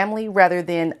royal family rather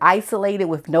than isolated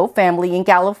with no family in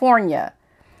California.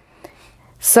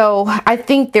 So I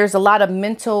think there's a lot of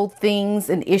mental things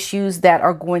and issues that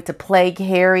are going to plague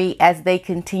Harry as they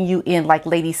continue in, like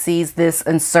Lady sees, this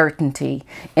uncertainty.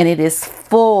 And it is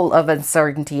full of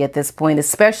uncertainty at this point,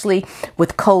 especially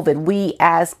with COVID. We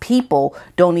as people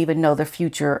don't even know the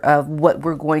future of what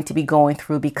we're going to be going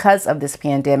through because of this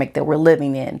pandemic that we're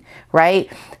living in,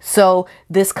 right? So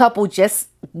this couple just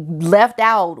left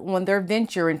out on their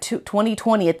venture in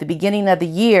 2020 at the beginning of the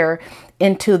year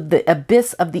into the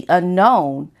abyss of the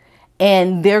unknown,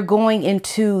 and they're going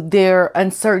into their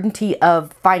uncertainty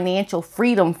of financial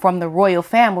freedom from the royal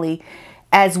family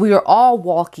as we are all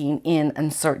walking in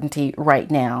uncertainty right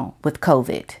now with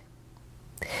COVID.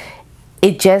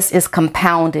 It just is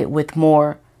compounded with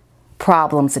more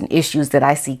problems and issues that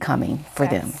I see coming for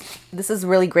them. This is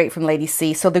really great from Lady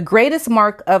C. So the greatest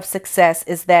mark of success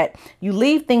is that you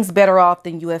leave things better off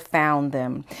than you have found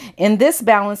them. In this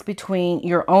balance between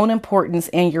your own importance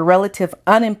and your relative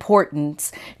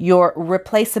unimportance, your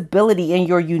replaceability and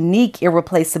your unique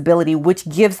irreplaceability, which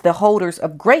gives the holders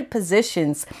of great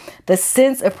positions the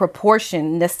sense of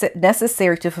proportion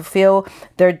necessary to fulfill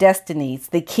their destinies.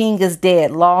 The king is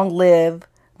dead. Long live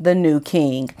the new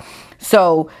king.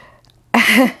 So,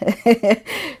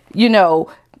 you know,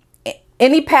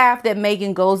 any path that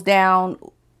Meghan goes down,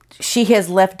 she has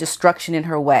left destruction in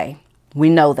her way. We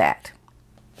know that.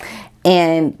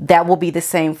 And that will be the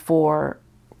same for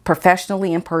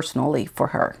professionally and personally for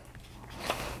her.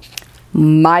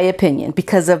 My opinion,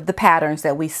 because of the patterns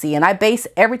that we see. And I base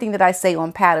everything that I say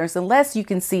on patterns, unless you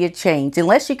can see a change,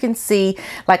 unless you can see,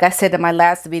 like I said in my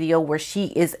last video, where she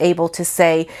is able to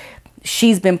say,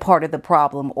 she's been part of the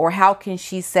problem, or how can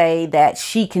she say that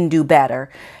she can do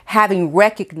better, having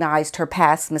recognized her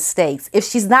past mistakes. If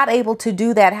she's not able to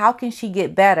do that, how can she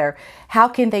get better? How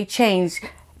can they change?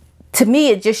 To me,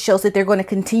 it just shows that they're going to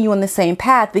continue on the same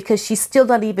path, because she's still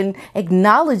not even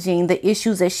acknowledging the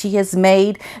issues that she has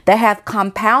made that have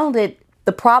compounded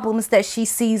the problems that she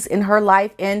sees in her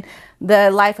life and the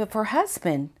life of her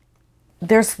husband.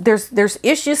 There's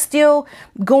issues still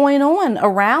going on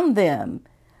around them.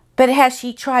 But has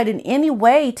she tried in any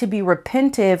way to be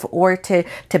repentive or to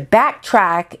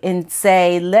backtrack and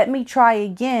say, let me try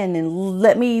again and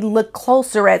let me look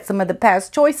closer at some of the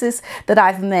past choices that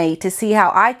I've made to see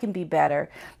how I can be better?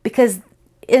 Because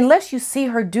unless you see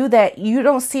her do that, you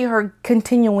don't see her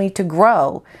continuing to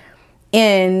grow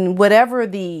in whatever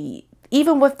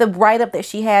even with the write-up that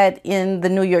she had in the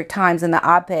New York Times and the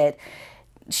op-ed.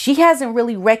 She hasn't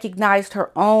really recognized her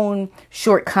own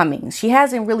shortcomings. She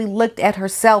hasn't really looked at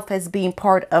herself as being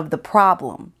part of the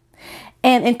problem.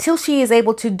 And until she is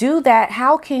able to do that,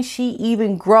 how can she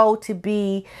even grow to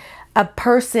be a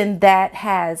person that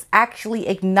has actually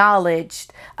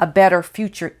acknowledged a better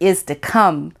future is to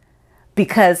come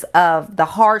because of the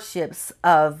hardships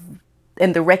and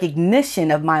the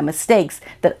recognition of my mistakes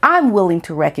that I'm willing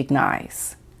to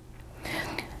recognize?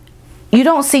 You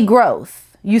don't see growth.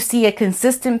 You see a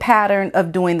consistent pattern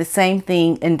of doing the same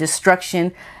thing in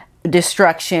destruction,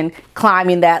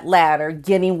 climbing that ladder,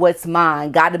 getting what's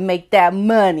mine, got to make that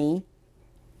money,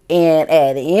 and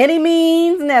at any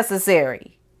means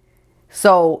necessary.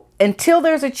 So until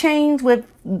there's a change with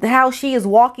how she is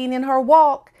walking in her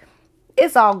walk,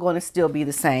 it's all going to still be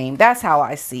the same. That's how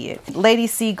I see it. Lady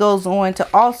C goes on to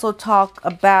also talk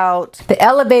about the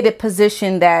elevated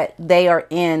position that they are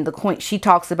in. The queen, she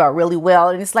talks about really well.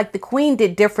 And it's like the queen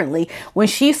did differently. When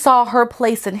she saw her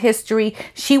place in history,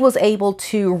 she was able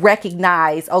to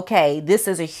recognize, okay, this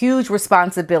is a huge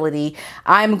responsibility.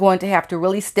 I'm going to have to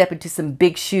really step into some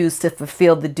big shoes to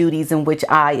fulfill the duties in which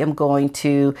I am going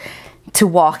to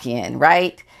walk in,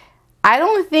 right? I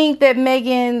don't think that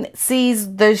Meghan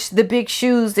sees the big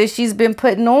shoes that she's been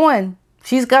putting on.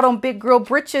 She's got on big girl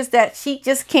britches that she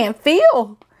just can't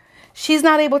feel. She's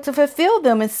not able to fulfill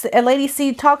them. And Lady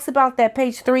C talks about that,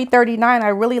 page 339. I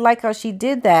really like how she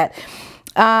did that.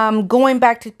 Going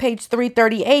back to page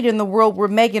 338, in the world where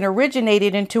Meghan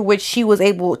originated, into which she was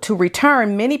able to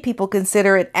return, many people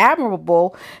consider it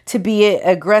admirable to be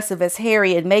aggressive as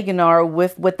Harry and Meghan are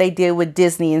with what they did with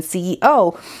Disney and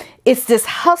CEO. It's this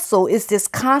hustle, it's this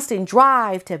constant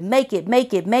drive to make it,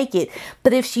 make it, make it.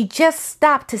 But if she just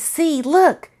stopped to see,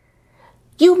 look,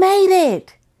 you made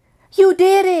it. You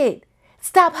did it.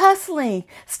 Stop hustling.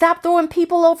 Stop throwing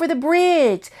people over the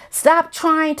bridge. Stop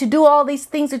trying to do all these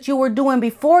things that you were doing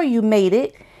before you made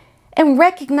it. And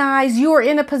recognize you are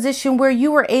in a position where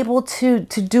you were able to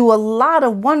do a lot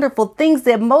of wonderful things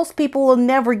that most people will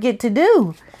never get to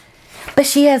do. But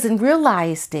she hasn't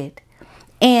realized it.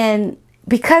 And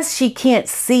because she can't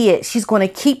see it, she's going to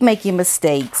keep making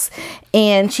mistakes,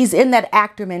 and she's in that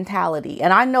actor mentality.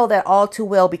 And I know that all too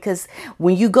well, because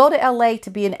when you go to LA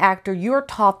to be an actor, you're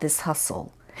taught this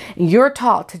hustle. You're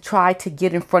taught to try to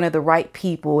get in front of the right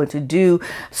people and to do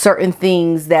certain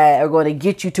things that are going to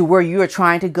get you to where you're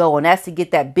trying to go. And that's to get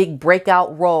that big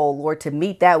breakout role, or to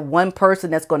meet that one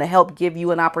person that's going to help give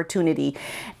you an opportunity.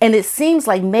 And it seems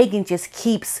like Meghan just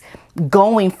keeps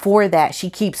going for that. She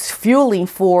keeps fueling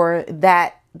for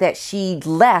that she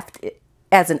left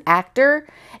as an actor,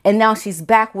 and now she's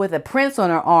back with a prince on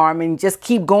her arm and just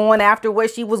keep going after what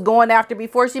she was going after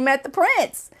before she met the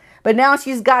prince. But now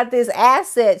she's got this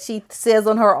asset, she says,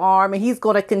 on her arm, and he's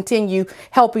going to continue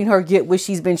helping her get what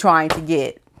she's been trying to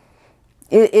get.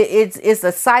 It's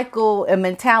a cycle, a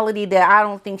mentality that I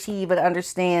don't think she even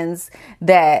understands,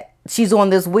 that she's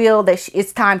on this wheel that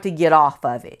it's time to get off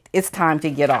of it. It's time to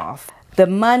get off. The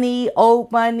money,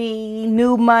 old money,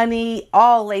 new money,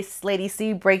 all Lady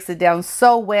C breaks it down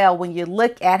so well when you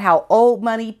look at how old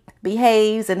money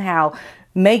behaves and how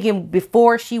Meghan,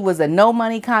 before, she was a no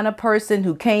money kind of person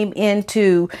who came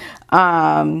into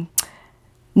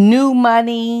new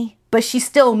money, but she's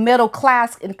still middle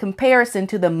class in comparison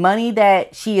to the money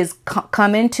that she has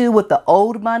come into with the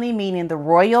old money, meaning the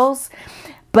royals.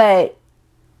 But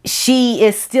she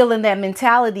is still in that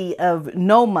mentality of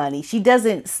no money. She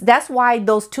doesn't. That's why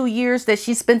those 2 years that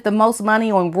she spent the most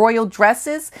money on royal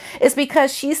dresses is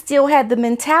because she still had the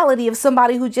mentality of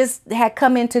somebody who just had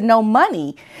come into no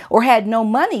money, or had no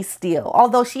money still.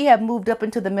 Although she had moved up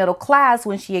into the middle class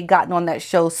when she had gotten on that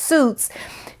show Suits,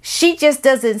 she just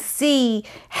doesn't see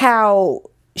how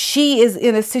she is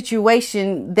in a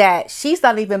situation that she's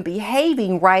not even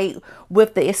behaving right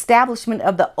with the establishment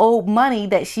of the old money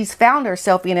that she's found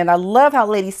herself in. And I love how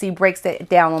Lady C breaks that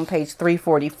down on page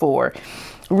 344.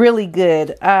 Really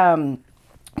good. To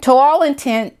all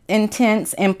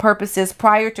intents and purposes,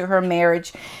 prior to her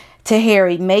marriage to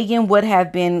Harry, Meghan would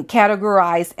have been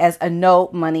categorized as a no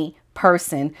money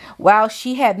person. While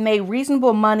she had made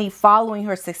reasonable money following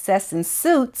her success in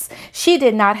Suits, she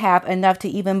did not have enough to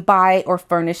even buy or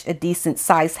furnish a decent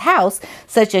sized house,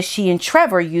 such as she and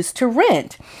Trevor used to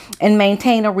rent, and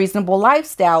maintain a reasonable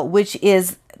lifestyle, which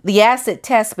is the acid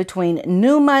test between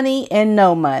new money and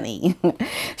no money.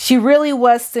 She really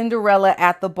was Cinderella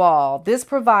at the ball. This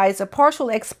provides a partial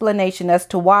explanation as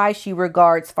to why she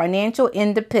regards financial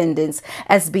independence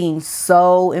as being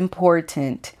so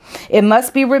important. It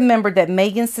must be remembered that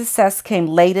Meghan's success came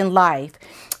late in life.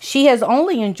 She has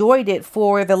only enjoyed it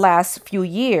for the last few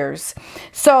years.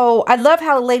 So I love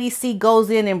how Lady C goes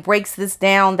in and breaks this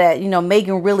down that, you know,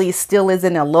 Meghan really still is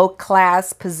in a low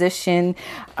class position,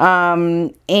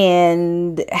 and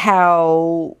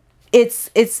how it's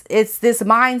this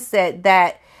mindset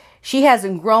that she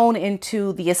hasn't grown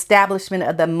into the establishment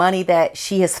of the money that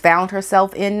she has found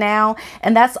herself in now.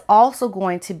 And that's also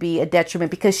going to be a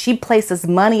detriment because she places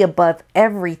money above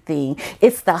everything.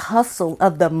 It's the hustle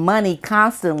of the money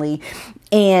constantly,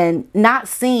 and not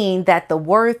seeing that the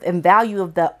worth and value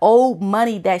of the old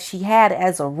money that she had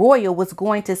as a royal was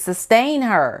going to sustain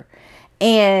her.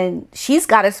 And she's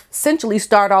got to essentially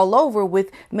start all over with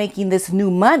making this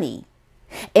new money.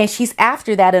 And she's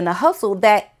after that in a hustle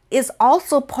that is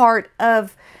also part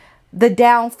of the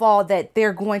downfall that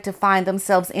they're going to find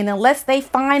themselves in unless they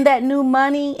find that new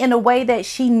money in a way that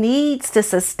she needs to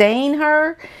sustain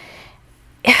her.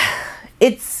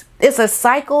 It's a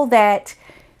cycle that,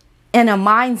 and a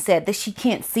mindset that she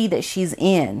can't see that she's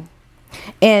in.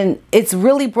 And it's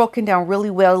really broken down really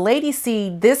well. Lady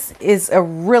C, this is a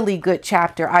really good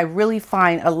chapter. I really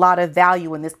find a lot of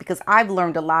value in this because I've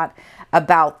learned a lot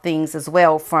about things as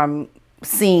well from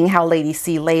seeing how Lady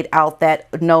C laid out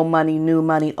that no money, new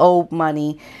money, old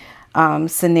money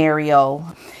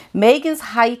scenario. Meghan's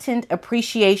heightened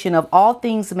appreciation of all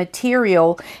things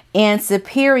material and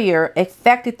superior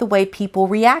affected the way people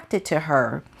reacted to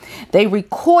her. They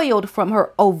recoiled from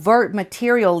her overt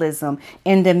materialism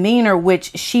and demeanor,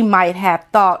 which she might have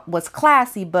thought was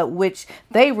classy, but which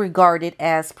they regarded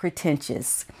as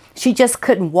pretentious. She just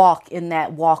couldn't walk in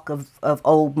that walk of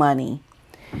old money.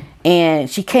 And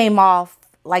she came off,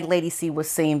 like Lady C was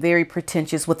saying, very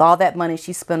pretentious with all that money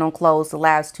she spent on clothes the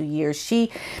last 2 years.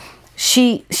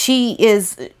 She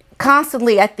is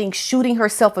constantly, I think, shooting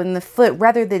herself in the foot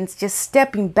rather than just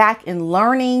stepping back and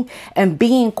learning and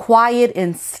being quiet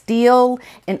and still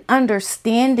and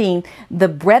understanding the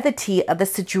brevity of the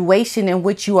situation in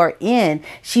which you are in.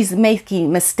 She's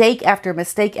making mistake after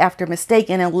mistake after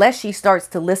mistake. And unless she starts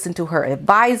to listen to her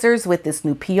advisors with this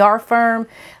new PR firm,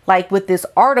 like with this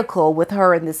article with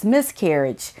her and this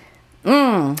miscarriage,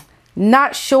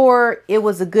 not sure it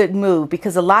was a good move,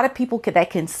 because a lot of people that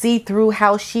can see through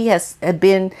how she has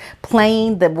been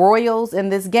playing the royals in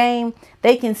this game.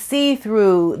 They can see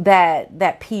through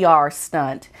that PR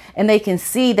stunt, and they can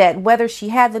see that whether she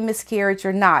had the miscarriage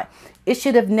or not, it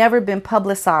should have never been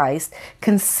publicized,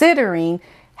 considering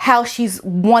how she's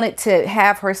wanted to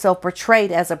have herself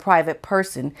portrayed as a private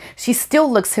person. She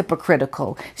still looks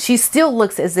hypocritical. She still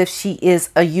looks as if she is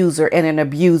a user and an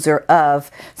abuser of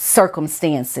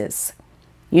circumstances.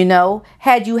 You know,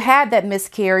 had you had that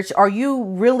miscarriage, are you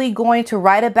really going to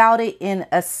write about it in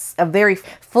a very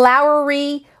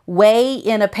flowery way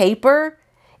in a paper?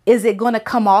 Is it going to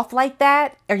come off like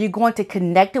that? Are you going to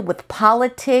connect it with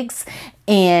politics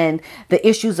and the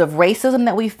issues of racism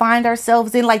that we find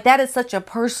ourselves in? Like, that is such a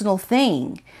personal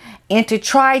thing. And to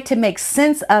try to make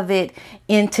sense of it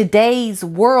in today's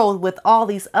world with all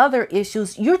these other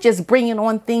issues, you're just bringing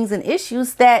on things and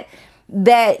issues that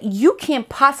you can't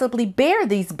possibly bear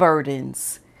these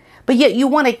burdens. But yet you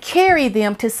want to carry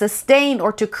them to sustain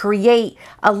or to create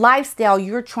a lifestyle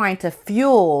you're trying to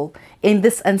fuel in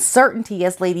this uncertainty,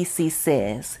 as Lady C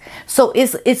says. So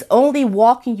it's only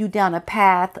walking you down a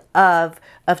path of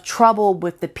trouble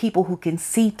with the people who can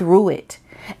see through it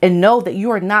and know that you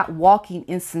are not walking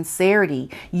in sincerity.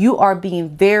 You are being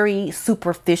very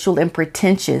superficial and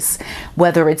pretentious,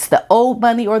 whether it's the old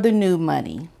money or the new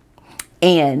money.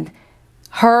 And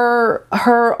her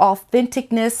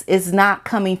authenticness is not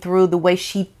coming through the way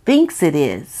she thinks it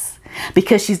is,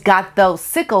 because she's got those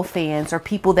sicko fans or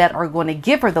people that are going to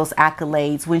give her those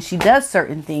accolades when she does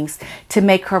certain things to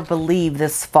make her believe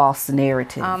this false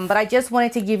narrative. But I just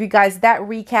wanted to give you guys that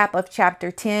recap of chapter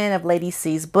 10 of Lady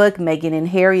C's book, Meghan and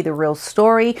Harry, The Real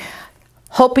Story.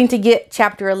 Hoping to get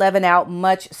chapter 11 out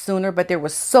much sooner, but there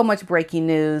was so much breaking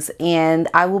news, and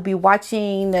I will be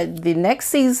watching the next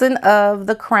season of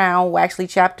The Crown. Well, actually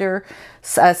chapter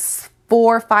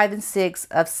 4, 5, and 6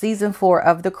 of season 4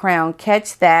 of The Crown.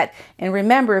 Catch that. And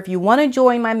remember, if you want to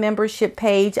join my membership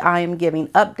page, I am giving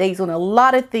updates on a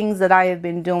lot of things that I have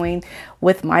been doing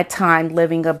with my time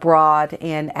living abroad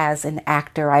and as an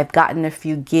actor. I've gotten a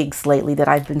few gigs lately that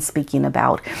I've been speaking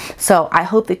about. So I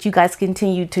hope that you guys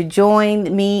continue to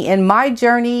join me in my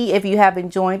journey. If you haven't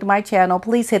joined my channel,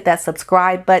 please hit that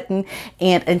subscribe button.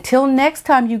 And until next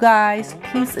time, you guys,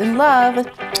 peace and love.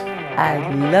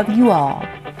 I love you all.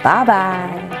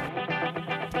 Bye-bye.